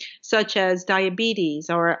autism, such as diabetes,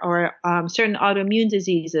 or certain autoimmune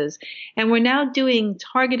diseases. And we're now doing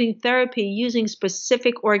targeting therapy using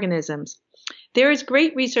specific organisms. There is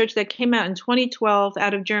great research that came out in 2012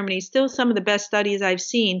 out of Germany, still some of the best studies I've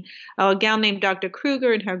seen. A gal named Dr.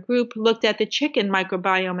 Kruger and her group looked at the chicken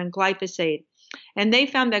microbiome and glyphosate. And they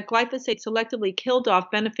found that glyphosate selectively killed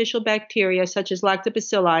off beneficial bacteria such as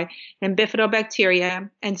lactobacilli and bifidobacteria,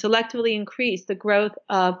 and selectively increased the growth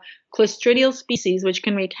of clostridial species, which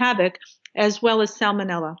can wreak havoc, as well as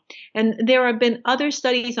salmonella. And there have been other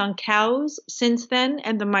studies on cows since then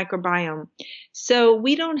and the microbiome. So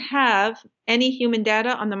we don't have any human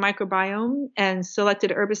data on the microbiome and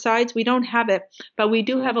selected herbicides. We don't have it, but we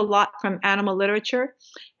do have a lot from animal literature.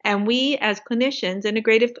 And we, as clinicians,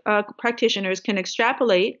 integrative practitioners, can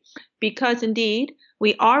extrapolate, because indeed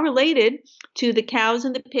we are related to the cows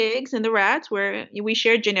and the pigs and the rats, where we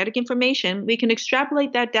share genetic information. We can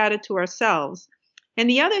extrapolate that data to ourselves. And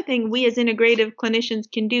the other thing we as integrative clinicians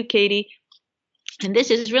can do, Katie, and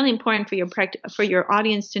this is really important for your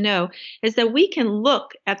audience to know, is that we can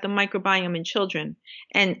look at the microbiome in children,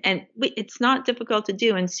 and it's not difficult to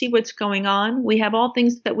do, and see what's going on. We have all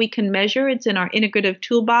things that we can measure. It's in our integrative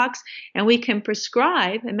toolbox, and we can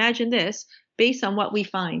prescribe, imagine this, based on what we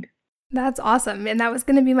find. That's awesome. And that was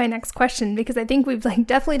going to be my next question, because I think we've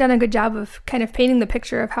definitely done a good job of kind of painting the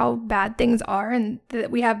picture of how bad things are and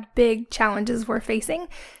that we have big challenges we're facing.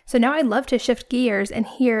 So now I'd love to shift gears and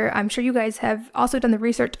hear, I'm sure you guys have also done the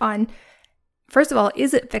research on First of all,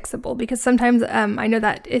 is it fixable? Because sometimes I know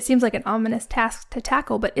that it seems like an ominous task to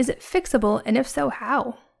tackle, but is it fixable? And if so,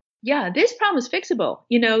 how? Yeah, this problem is fixable.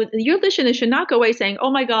 Your listeners should not go away saying,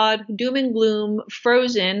 oh my God, doom and gloom,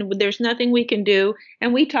 frozen, there's nothing we can do.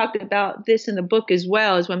 And we talked about this in the book as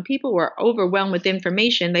well, is when people were overwhelmed with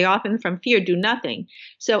information, they often from fear do nothing.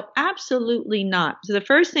 So absolutely not. So the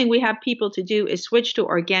first thing we have people to do is switch to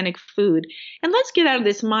organic food. And let's get out of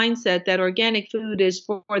this mindset that organic food is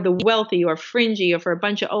for the wealthy or fringy or for a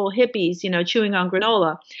bunch of old hippies, chewing on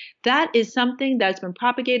granola. That is something that's been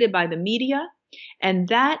propagated by the media. And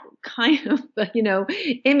that kind of,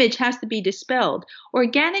 image has to be dispelled.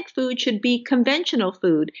 Organic food should be conventional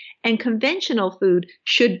food, and conventional food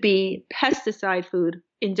should be pesticide food,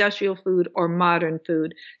 industrial food, or modern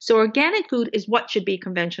food. So organic food is what should be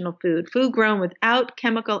conventional food, food grown without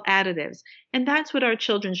chemical additives. And that's what our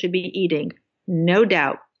children should be eating, no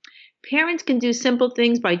doubt. Parents can do simple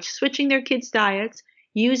things by switching their kids' diets,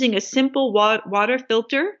 using a simple water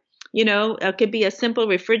filter. It could be a simple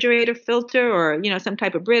refrigerator filter or, some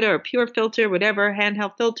type of Brita or pure filter, whatever,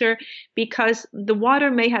 handheld filter, because the water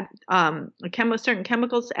may have certain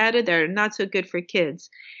chemicals added that are not so good for kids.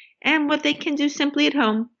 And what they can do simply at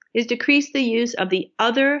home is decrease the use of the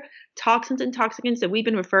other toxins and toxicants that we've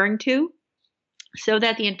been referring to so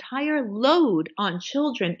that the entire load on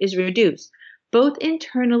children is reduced, both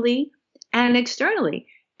internally and externally.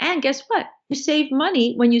 And guess what? You save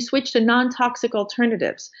money when you switch to non-toxic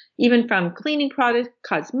alternatives, even from cleaning products,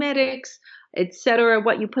 cosmetics, etc.,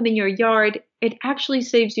 what you put in your yard. It actually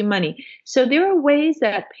saves you money. So there are ways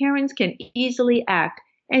that parents can easily act.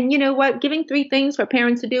 And you know what? Giving 3 things for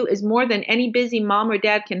parents to do is more than any busy mom or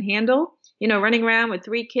dad can handle. Running around with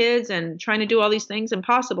 3 kids and trying to do all these things,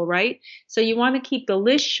 impossible, right? So you want to keep the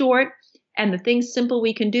list short and the things simple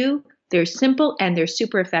we can do. They're simple and they're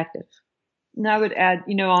super effective. And I would add,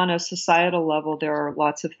 on a societal level, there are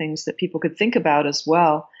lots of things that people could think about as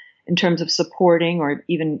well in terms of supporting or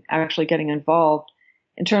even actually getting involved.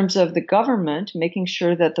 In terms of the government, making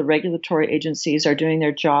sure that the regulatory agencies are doing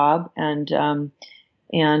their job and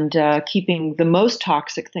keeping the most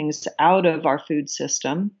toxic things out of our food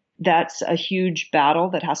system. That's a huge battle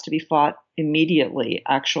that has to be fought immediately,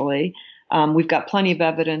 actually. We've got plenty of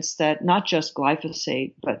evidence that not just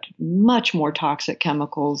glyphosate, but much more toxic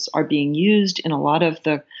chemicals are being used in a lot of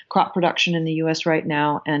the crop production in the U.S. right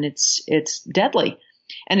now, and it's deadly.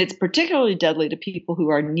 And it's particularly deadly to people who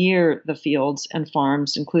are near the fields and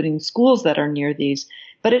farms, including schools that are near these.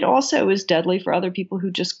 But it also is deadly for other people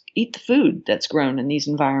who just eat the food that's grown in these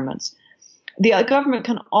environments. The government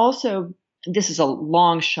can also, this is a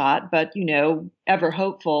long shot, but, ever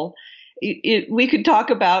hopeful, we could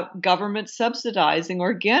talk about government subsidizing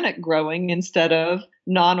organic growing instead of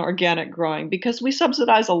non-organic growing, because we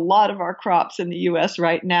subsidize a lot of our crops in the U.S.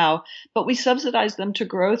 right now, but we subsidize them to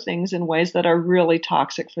grow things in ways that are really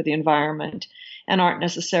toxic for the environment and aren't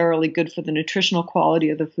necessarily good for the nutritional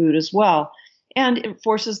quality of the food as well. And it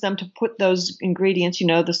forces them to put those ingredients,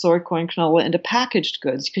 the soy, corn, canola, into packaged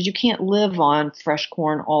goods, because you can't live on fresh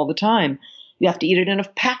corn all the time. You have to eat it in a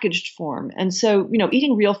packaged form. And so,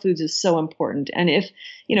 eating real foods is so important. And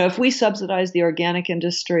if we subsidize the organic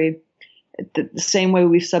industry the same way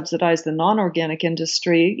we've subsidized the non-organic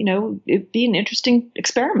industry, it'd be an interesting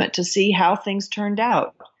experiment to see how things turned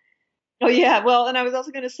out. Oh, yeah. Well, and I was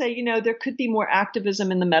also going to say, there could be more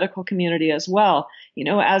activism in the medical community as well.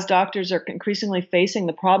 As doctors are increasingly facing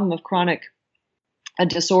the problem of chronic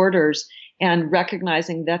disorders, and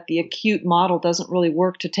recognizing that the acute model doesn't really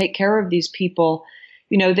work to take care of these people,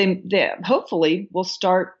 they hopefully will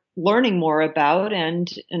start learning more about and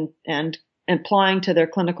applying to their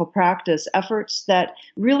clinical practice efforts that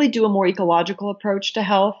really do a more ecological approach to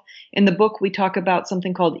health. In the book, we talk about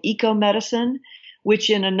something called eco-medicine, which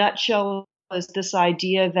in a nutshell is this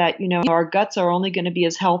idea that, our guts are only going to be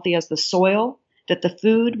as healthy as the soil that the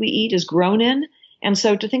food we eat is grown in. And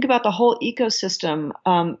so to think about the whole ecosystem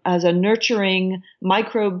as a nurturing,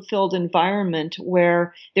 microbe-filled environment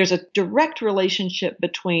where there's a direct relationship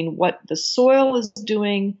between what the soil is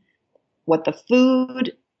doing, what the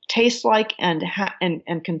food tastes like and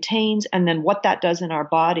contains, and then what that does in our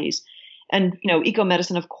bodies. And,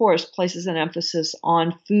 eco-medicine, of course, places an emphasis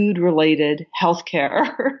on food-related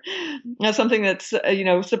healthcare. That's something that's,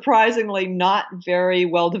 surprisingly not very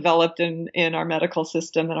well developed in our medical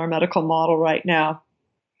system and our medical model right now.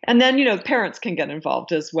 And then, parents can get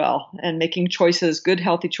involved as well and making choices, good,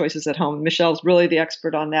 healthy choices at home. Michelle's really the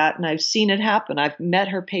expert on that, and I've seen it happen. I've met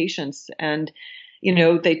her patients, and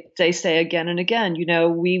they say again and again,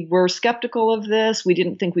 we were skeptical of this. We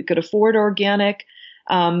didn't think we could afford organic.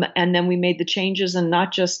 And then we made the changes, and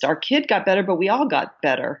not just our kid got better, but we all got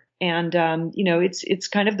better. And, it's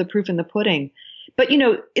kind of the proof in the pudding. But,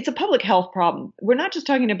 it's a public health problem. We're not just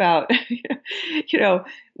talking about,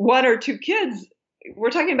 one or two kids.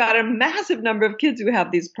 We're talking about a massive number of kids who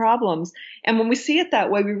have these problems. And when we see it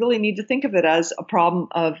that way, we really need to think of it as a problem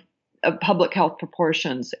of public health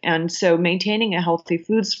proportions. And so maintaining a healthy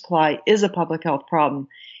food supply is a public health problem.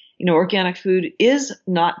 Organic food is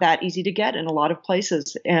not that easy to get in a lot of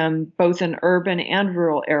places, both in urban and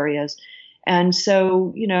rural areas. And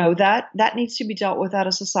so, that needs to be dealt with at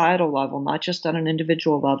a societal level, not just on an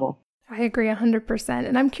individual level. I agree 100%.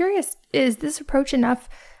 And I'm curious, is this approach enough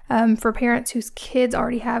for parents whose kids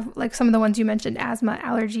already have, like some of the ones you mentioned, asthma,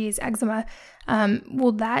 allergies, eczema?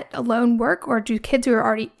 Will that alone work? Or do kids who are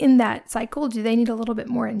already in that cycle, do they need a little bit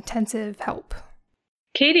more intensive help?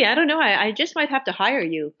 Katie, I don't know. I just might have to hire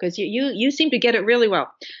you because you seem to get it really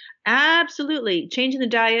well. Absolutely. Changing the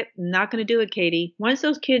diet, not going to do it, Katie. Once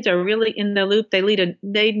those kids are really in the loop, they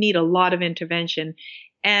need a lot of intervention,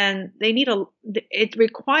 and it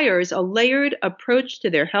requires a layered approach to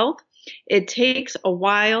their health. It takes a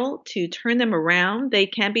while to turn them around. They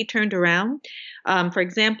can be turned around. For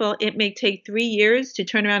example, it may take 3 years to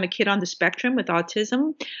turn around a kid on the spectrum with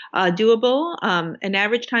autism. Doable. An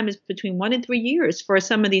average time is between 1 and 3 years for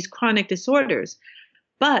some of these chronic disorders.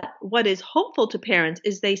 But what is hopeful to parents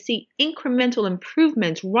is they see incremental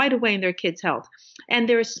improvements right away in their kids' health. And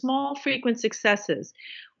there are small, frequent successes.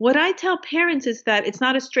 What I tell parents is that it's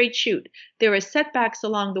not a straight shoot. There are setbacks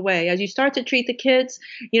along the way. As you start to treat the kids,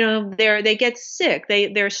 they get sick,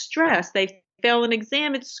 they're stressed, they fail an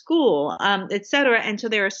exam at school, et cetera. And so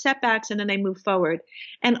there are setbacks, and then they move forward.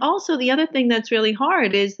 And also the other thing that's really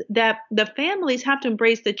hard is that the families have to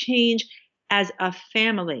embrace the change as a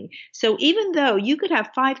family. So even though you could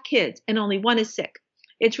have 5 kids and only one is sick,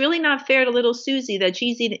 it's really not fair to little Susie that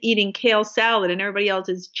she's eating kale salad and everybody else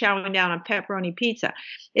is chowing down on pepperoni pizza.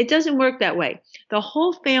 It doesn't work that way. The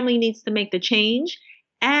whole family needs to make the change.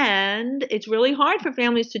 And it's really hard for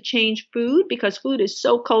families to change food because food is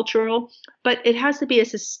so cultural, but it has to be a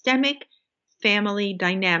systemic family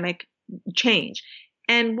dynamic change.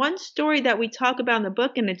 And one story that we talk about in the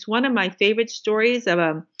book, and it's one of my favorite stories of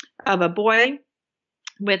a boy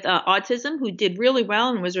with autism who did really well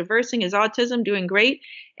and was reversing his autism, doing great.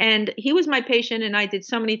 And he was my patient, and I did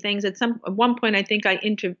so many things. At one point, I think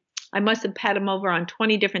I must have pat him over on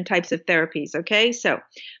 20 different types of therapies. Okay.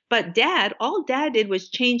 But all dad did was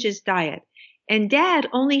change his diet. And dad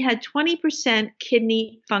only had 20%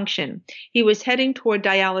 kidney function. He was heading toward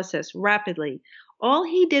dialysis rapidly. All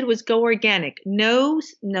he did was go organic. No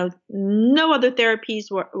other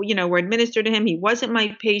therapies were administered to him. He wasn't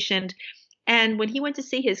my patient. And when he went to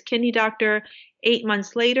see his kidney doctor 8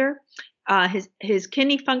 months later, his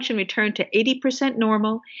kidney function returned to 80%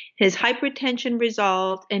 normal. His hypertension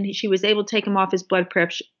resolved, and she was able to take him off his blood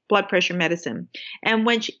pressure medicine. And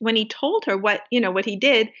when he told her what he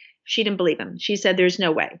did, she didn't believe him. She said, "There's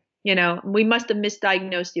no way. We must have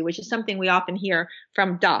misdiagnosed you," which is something we often hear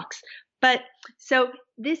from docs. But so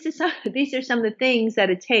these are some of the things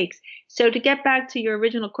that it takes. So to get back to your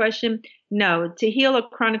original question, no, to heal a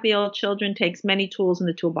chronically ill children takes many tools in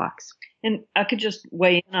the toolbox. And I could just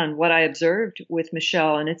weigh in on what I observed with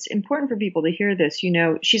Michelle, and it's important for people to hear this.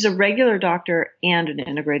 She's a regular doctor and an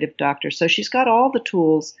integrative doctor, so she's got all the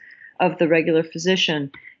tools of the regular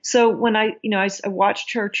physician. So when I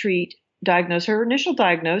watched her diagnose, her initial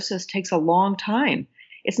diagnosis takes a long time.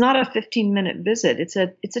 It's not a 15-minute visit. It's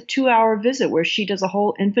a 2-hour visit where she does a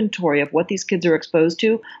whole inventory of what these kids are exposed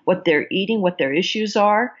to, what they're eating, what their issues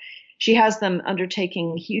are. She has them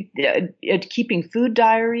undertaking keeping food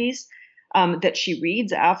diaries that she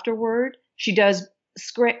reads afterward. She does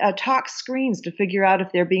tox screens to figure out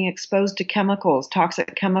if they're being exposed to chemicals,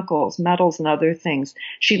 toxic chemicals, metals, and other things.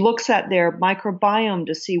 She looks at their microbiome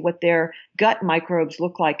to see what their gut microbes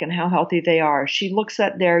look like and how healthy they are. She looks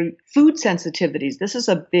at their food sensitivities. This is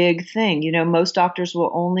a big thing. Most doctors will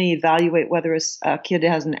only evaluate whether a kid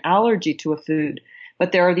has an allergy to a food,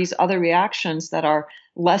 but there are these other reactions that are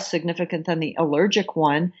less significant than the allergic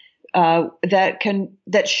one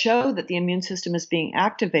that show that the immune system is being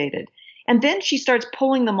activated. And then she starts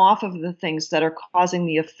pulling them off of the things that are causing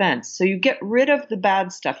the offense. So you get rid of the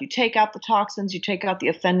bad stuff. You take out the toxins, you take out the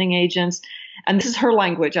offending agents. And this is her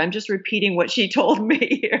language. I'm just repeating what she told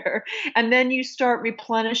me here. And then you start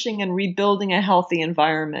replenishing and rebuilding a healthy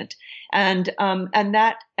environment. And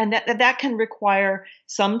that can require,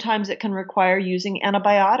 sometimes it can require using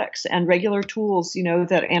antibiotics and regular tools,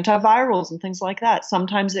 that antivirals and things like that.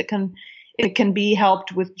 Sometimes it can be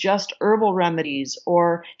helped with just herbal remedies,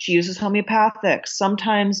 or she uses homeopathics.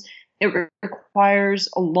 Sometimes it requires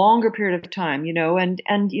a longer period of time, and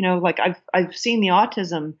like I've seen the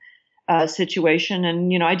autism situation,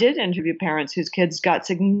 and I did interview parents whose kids got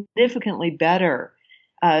significantly better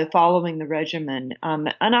following the regimen,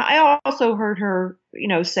 and I also heard her,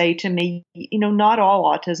 say to me, not all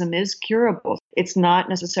autism is curable. It's not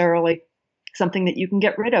necessarily something that you can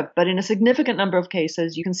get rid of, but in a significant number of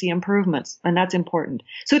cases, you can see improvements, and that's important.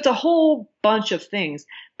 So it's a whole bunch of things,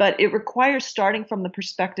 but it requires starting from the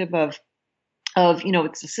perspective of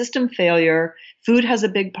it's a system failure. Food has a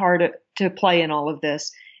big part to play in all of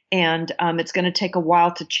this, and it's going to take a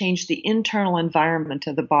while to change the internal environment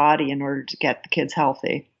of the body in order to get the kids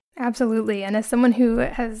healthy. Absolutely. And as someone who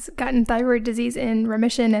has gotten thyroid disease in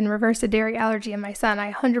remission and reversed a dairy allergy in my son,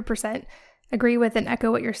 I 100% agree with and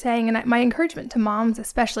echo what you're saying. And my encouragement to moms,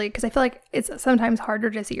 especially, because I feel like it's sometimes harder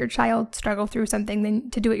to see your child struggle through something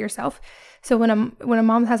than to do it yourself. So when a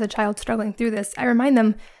mom has a child struggling through this, I remind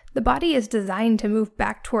them the body is designed to move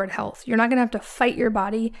back toward health. You're not going to have to fight your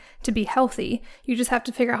body to be healthy. You just have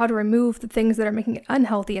to figure out how to remove the things that are making it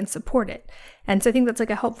unhealthy and support it. And so I think that's like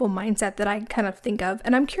a helpful mindset that I kind of think of.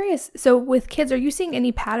 And I'm curious, so with kids, are you seeing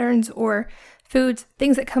any patterns or foods,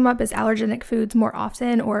 things that come up as allergenic foods more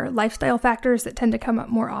often, or lifestyle factors that tend to come up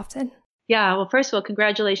more often? Yeah, well, first of all,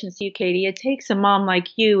 congratulations to you, Katie. It takes a mom like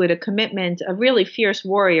you with a commitment, a really fierce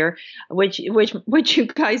warrior, which you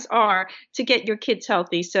guys are, to get your kids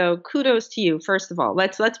healthy. So kudos to you, first of all.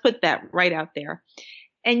 Let's put that right out there.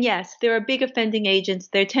 And yes, there are big offending agents.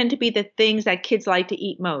 There tend to be the things that kids like to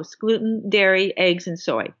eat most: gluten, dairy, eggs, and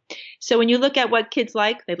soy. So when you look at what kids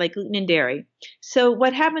like, they like gluten and dairy. So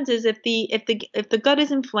what happens is if the gut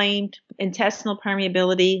is inflamed, intestinal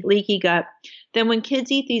permeability, leaky gut, then when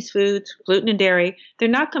kids eat these foods, gluten and dairy, they're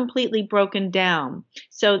not completely broken down.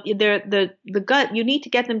 So the gut, you need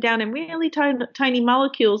to get them down in really tiny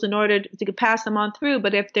molecules in order to pass them on through.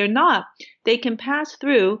 But if they're not, they can pass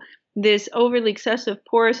through this overly excessive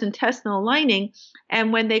porous intestinal lining,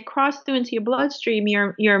 and when they cross through into your bloodstream,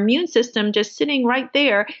 your immune system, just sitting right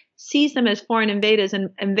there, sees them as foreign invaders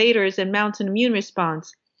and mounts an immune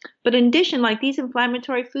response. But in addition, like these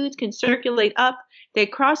inflammatory foods can circulate up, they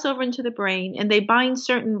cross over into the brain, and they bind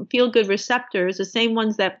certain feel-good receptors, the same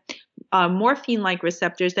ones that morphine-like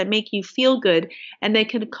receptors that make you feel good, and they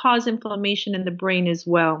can cause inflammation in the brain as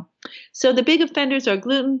well. So the big offenders are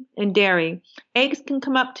gluten and dairy. Eggs can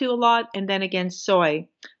come up too a lot, and then again soy.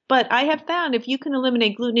 But I have found if you can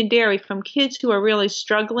eliminate gluten and dairy from kids who are really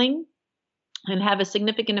struggling and have a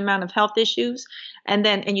significant amount of health issues,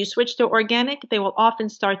 and you switch to organic, they will often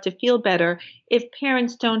start to feel better. If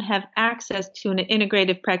parents don't have access to an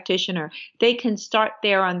integrative practitioner, they can start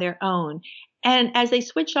there on their own. And as they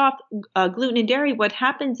switch off gluten and dairy, what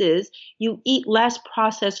happens is you eat less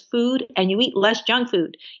processed food and you eat less junk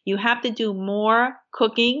food. You have to do more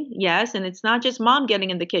cooking, yes, and it's not just mom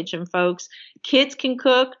getting in the kitchen, folks. Kids can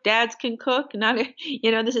cook, dads can cook.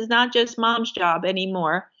 This is not just mom's job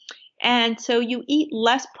anymore. And so you eat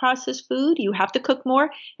less processed food, you have to cook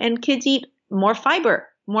more, and kids eat more fiber,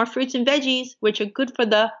 more fruits and veggies, which are good for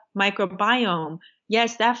the microbiome.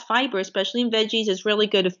 Yes, that fiber, especially in veggies, is really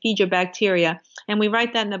good to feed your bacteria. And we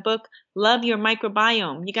write that in the book, Love Your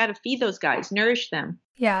Microbiome. You got to feed those guys, nourish them.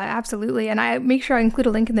 Yeah, absolutely. And I make sure I include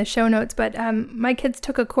a link in the show notes, but my kids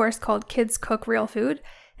took a course called Kids Cook Real Food.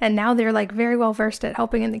 And now they're like very well versed at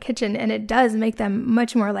helping in the kitchen, and it does make them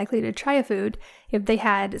much more likely to try a food if they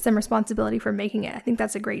had some responsibility for making it. I think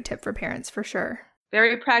that's a great tip for parents for sure.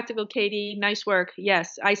 Very practical, Katie. Nice work.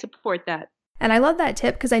 Yes, I support that. And I love that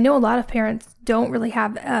tip because I know a lot of parents don't really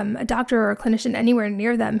have a doctor or a clinician anywhere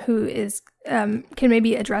near them who is can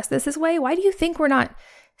maybe address this way. Why do you think we're not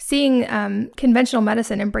seeing conventional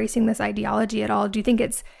medicine embracing this ideology at all? Do you think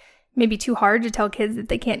it's maybe too hard to tell kids that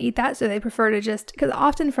they can't eat that, so they prefer to just, because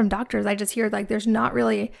often from doctors, I just hear like there's not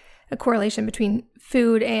really a correlation between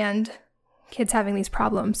food and kids having these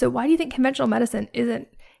problems. So why do you think conventional medicine isn't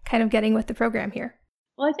kind of getting with the program here?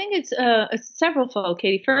 Well, I think it's severalfold,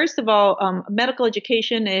 Katie. First of all, medical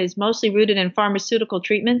education is mostly rooted in pharmaceutical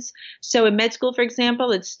treatments. So in med school, for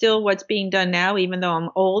example, it's still what's being done now, even though I'm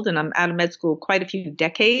old and I'm out of med school quite a few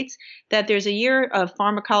decades, that there's a year of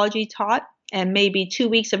pharmacology taught and maybe 2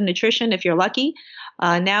 weeks of nutrition if you're lucky.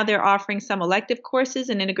 Now they're offering some elective courses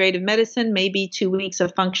in integrative medicine, maybe 2 weeks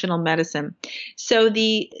of functional medicine. So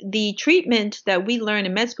the treatment that we learn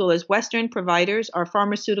in med school as Western providers are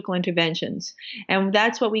pharmaceutical interventions. And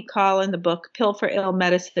that's what we call in the book pill for ill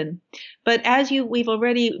medicine. But as we've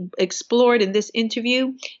already explored in this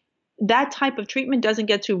interview, that type of treatment doesn't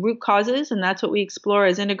get to root causes, and that's what we explore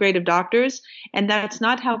as integrative doctors. And that's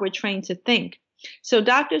not how we're trained to think. So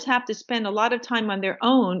doctors have to spend a lot of time on their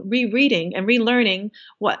own rereading and relearning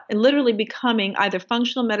and literally becoming either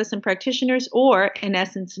functional medicine practitioners or, in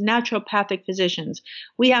essence, naturopathic physicians.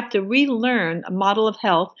 We have to relearn a model of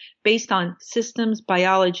health based on systems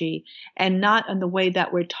biology and not on the way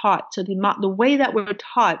that we're taught. So the way that we're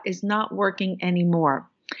taught is not working anymore.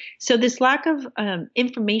 So this lack of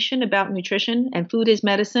information about nutrition and food as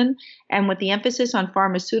medicine, and with the emphasis on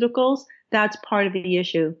pharmaceuticals, that's part of the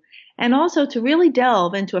issue. And also to really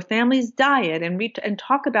delve into a family's diet and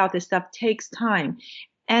talk about this stuff takes time.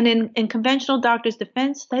 And in conventional doctors'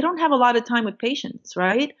 defense, they don't have a lot of time with patients,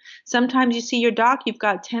 right? Sometimes you see your doc, you've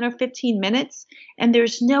got 10 or 15 minutes, and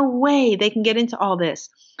there's no way they can get into all this.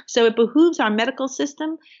 So it behooves our medical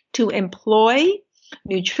system to employ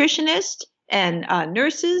nutritionists and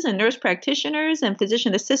nurses and nurse practitioners and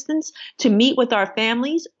physician assistants to meet with our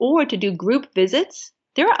families or to do group visits.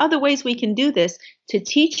 There are other ways we can do this to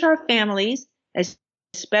teach our families,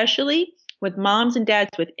 especially with moms and dads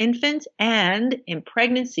with infants and in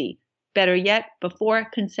pregnancy, better yet, before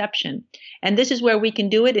conception. And this is where we can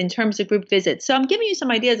do it in terms of group visits. So I'm giving you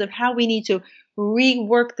some ideas of how we need to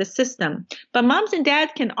rework the system. But moms and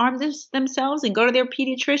dads can arm themselves and go to their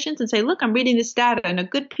pediatricians and say, look, I'm reading this data. And a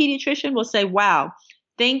good pediatrician will say, wow,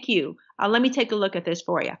 thank you. Let me take a look at this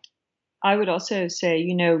for you. I would also say,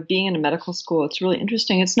 being in a medical school, it's really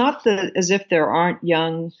interesting. It's not as if there aren't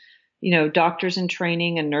young, doctors in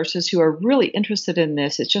training and nurses who are really interested in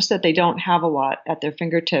this. It's just that they don't have a lot at their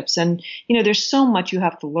fingertips. And, there's so much you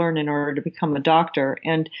have to learn in order to become a doctor.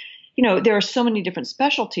 And, there are so many different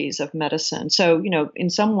specialties of medicine. So,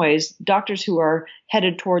 in some ways, doctors who are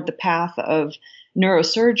headed toward the path of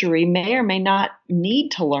neurosurgery may or may not need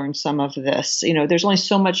to learn some of this. There's only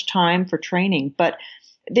so much time for training, but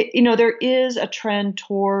there is a trend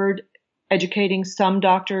toward educating some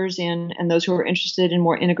doctors and those who are interested in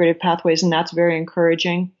more integrative pathways, and that's very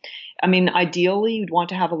encouraging. I mean, ideally, you'd want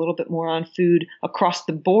to have a little bit more on food across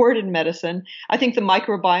the board in medicine. I think the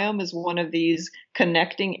microbiome is one of these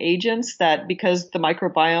connecting agents that, because the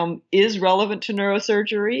microbiome is relevant to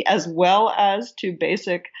neurosurgery as well as to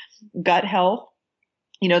basic gut health,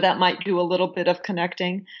 that might do a little bit of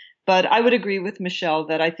connecting. But I would agree with Michelle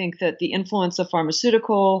that I think that the influence of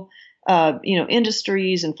pharmaceutical,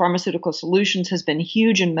 industries and pharmaceutical solutions has been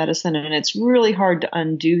huge in medicine, and it's really hard to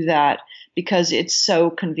undo that because it's so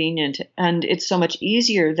convenient and it's so much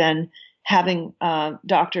easier than having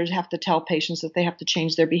doctors have to tell patients that they have to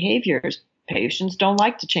change their behaviors. Patients don't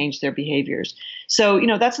like to change their behaviors. So,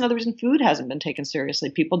 that's another reason food hasn't been taken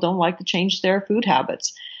seriously. People don't like to change their food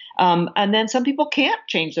habits. And then some people can't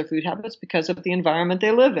change their food habits because of the environment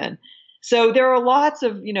they live in. So there are lots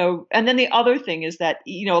of, and then the other thing is that,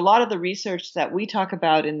 a lot of the research that we talk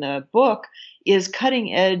about in the book is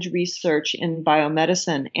cutting edge research in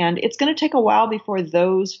biomedicine. And it's going to take a while before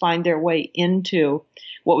those find their way into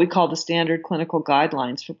what we call the standard clinical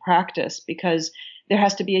guidelines for practice, because there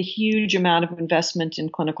has to be a huge amount of investment in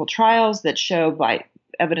clinical trials that show by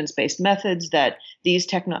evidence-based methods that these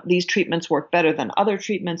treatments work better than other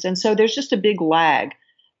treatments. And so there's just a big lag.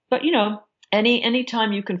 But, any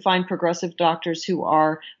time you can find progressive doctors who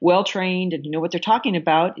are well trained and know what they're talking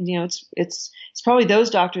about, it's probably those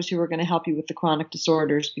doctors who are going to help you with the chronic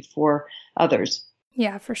disorders before others.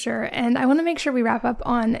 Yeah, for sure. And I want to make sure we wrap up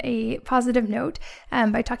on a positive note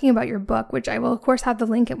by talking about your book, which I will, of course, have the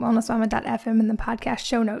link at wellnessmama.fm in the podcast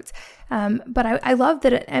show notes. But I love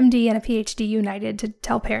that an MD and a PhD united to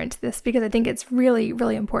tell parents this, because I think it's really,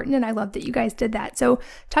 really important. And I love that you guys did that. So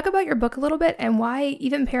talk about your book a little bit and why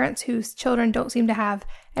even parents whose children don't seem to have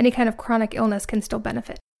any kind of chronic illness can still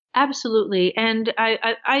benefit. Absolutely. And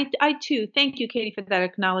I too, thank you, Katie, for that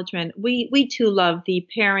acknowledgement. We too love the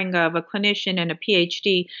pairing of a clinician and a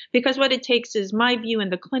PhD, because what it takes is my view in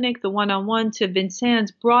the clinic, the one-on-one, to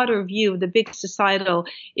Vincanne's broader view of the big societal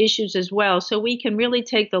issues as well. So we can really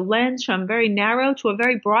take the lens from very narrow to a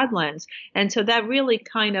very broad lens. And so that really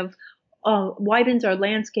kind of widens our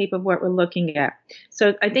landscape of what we're looking at.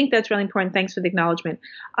 So I think that's really important. Thanks for the acknowledgement.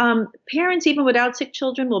 Parents, even without sick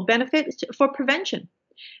children, will benefit for prevention.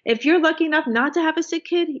 If you're lucky enough not to have a sick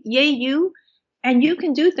kid, yay you, and you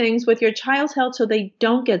can do things with your child's health so they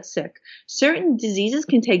don't get sick. Certain diseases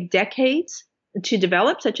can take decades to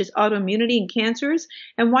develop, such as autoimmunity and cancers,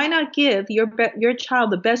 and why not give your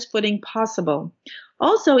child the best footing possible?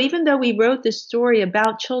 Also, even though we wrote this story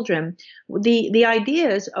about children, the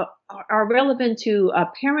ideas are relevant to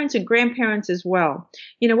parents and grandparents as well.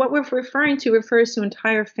 What we're referring to refers to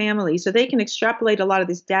entire families, so they can extrapolate a lot of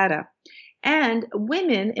this data. And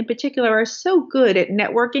women in particular are so good at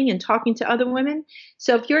networking and talking to other women.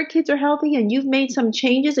 So if your kids are healthy and you've made some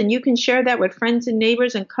changes and you can share that with friends and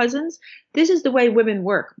neighbors and cousins, this is the way women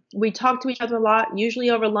work. We talk to each other a lot, usually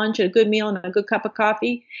over lunch, a good meal and a good cup of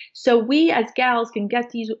coffee. So we as gals can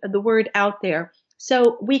get the word out there.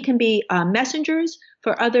 So we can be messengers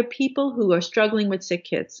for other people who are struggling with sick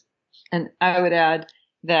kids. And I would add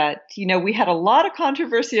that, we had a lot of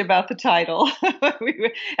controversy about the title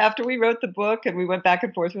after we wrote the book, and we went back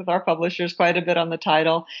and forth with our publishers quite a bit on the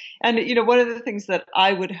title. And, one of the things that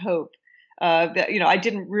I would hope that, I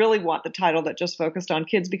didn't really want the title that just focused on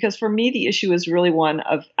kids, because for me, the issue is really one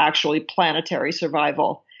of actually planetary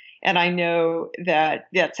survival. And I know that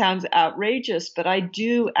sounds outrageous, but I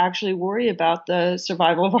do actually worry about the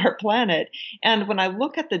survival of our planet. And when I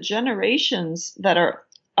look at the generations that are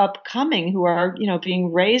upcoming who are,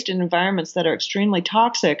 being raised in environments that are extremely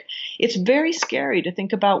toxic, it's very scary to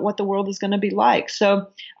think about what the world is going to be like. So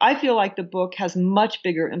I feel like the book has much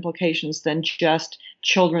bigger implications than just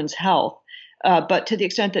children's health. But to the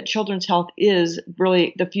extent that children's health is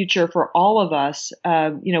really the future for all of us,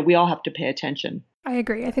 we all have to pay attention. I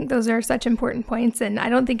agree. I think those are such important points. And I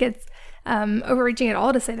don't think it's overreaching at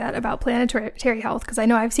all to say that about planetary health, because I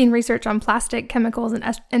know I've seen research on plastic chemicals and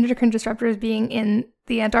endocrine disruptors being in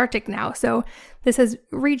the Antarctic now. So this has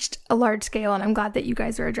reached a large scale, and I'm glad that you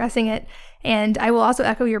guys are addressing it. And I will also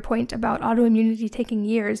echo your point about autoimmunity taking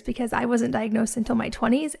years, because I wasn't diagnosed until my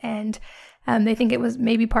 20s, and they think it was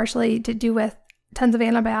maybe partially to do with tons of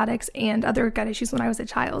antibiotics and other gut issues when I was a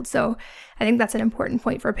child. So I think that's an important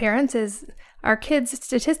point for parents, is our kids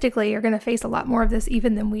statistically are going to face a lot more of this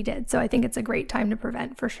even than we did. So I think it's a great time to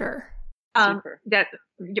prevent, for sure. That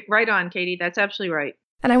right on, Katie. That's absolutely right.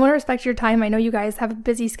 And I want to respect your time. I know you guys have a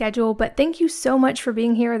busy schedule, but thank you so much for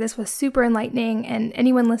being here. This was super enlightening. And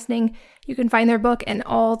anyone listening, you can find their book and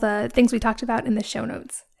all the things we talked about in the show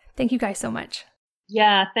notes. Thank you guys so much.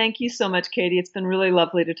 Yeah, thank you so much, Katie. It's been really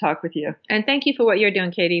lovely to talk with you. And thank you for what you're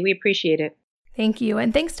doing, Katie. We appreciate it. Thank you.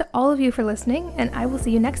 And thanks to all of you for listening. And I will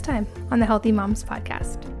see you next time on the Healthy Moms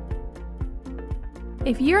Podcast.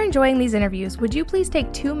 If you're enjoying these interviews, would you please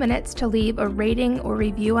take 2 minutes to leave a rating or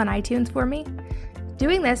review on iTunes for me?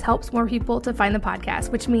 Doing this helps more people to find the podcast,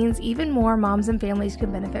 which means even more moms and families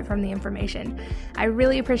can benefit from the information. I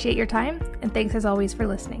really appreciate your time, and thanks as always for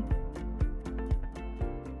listening.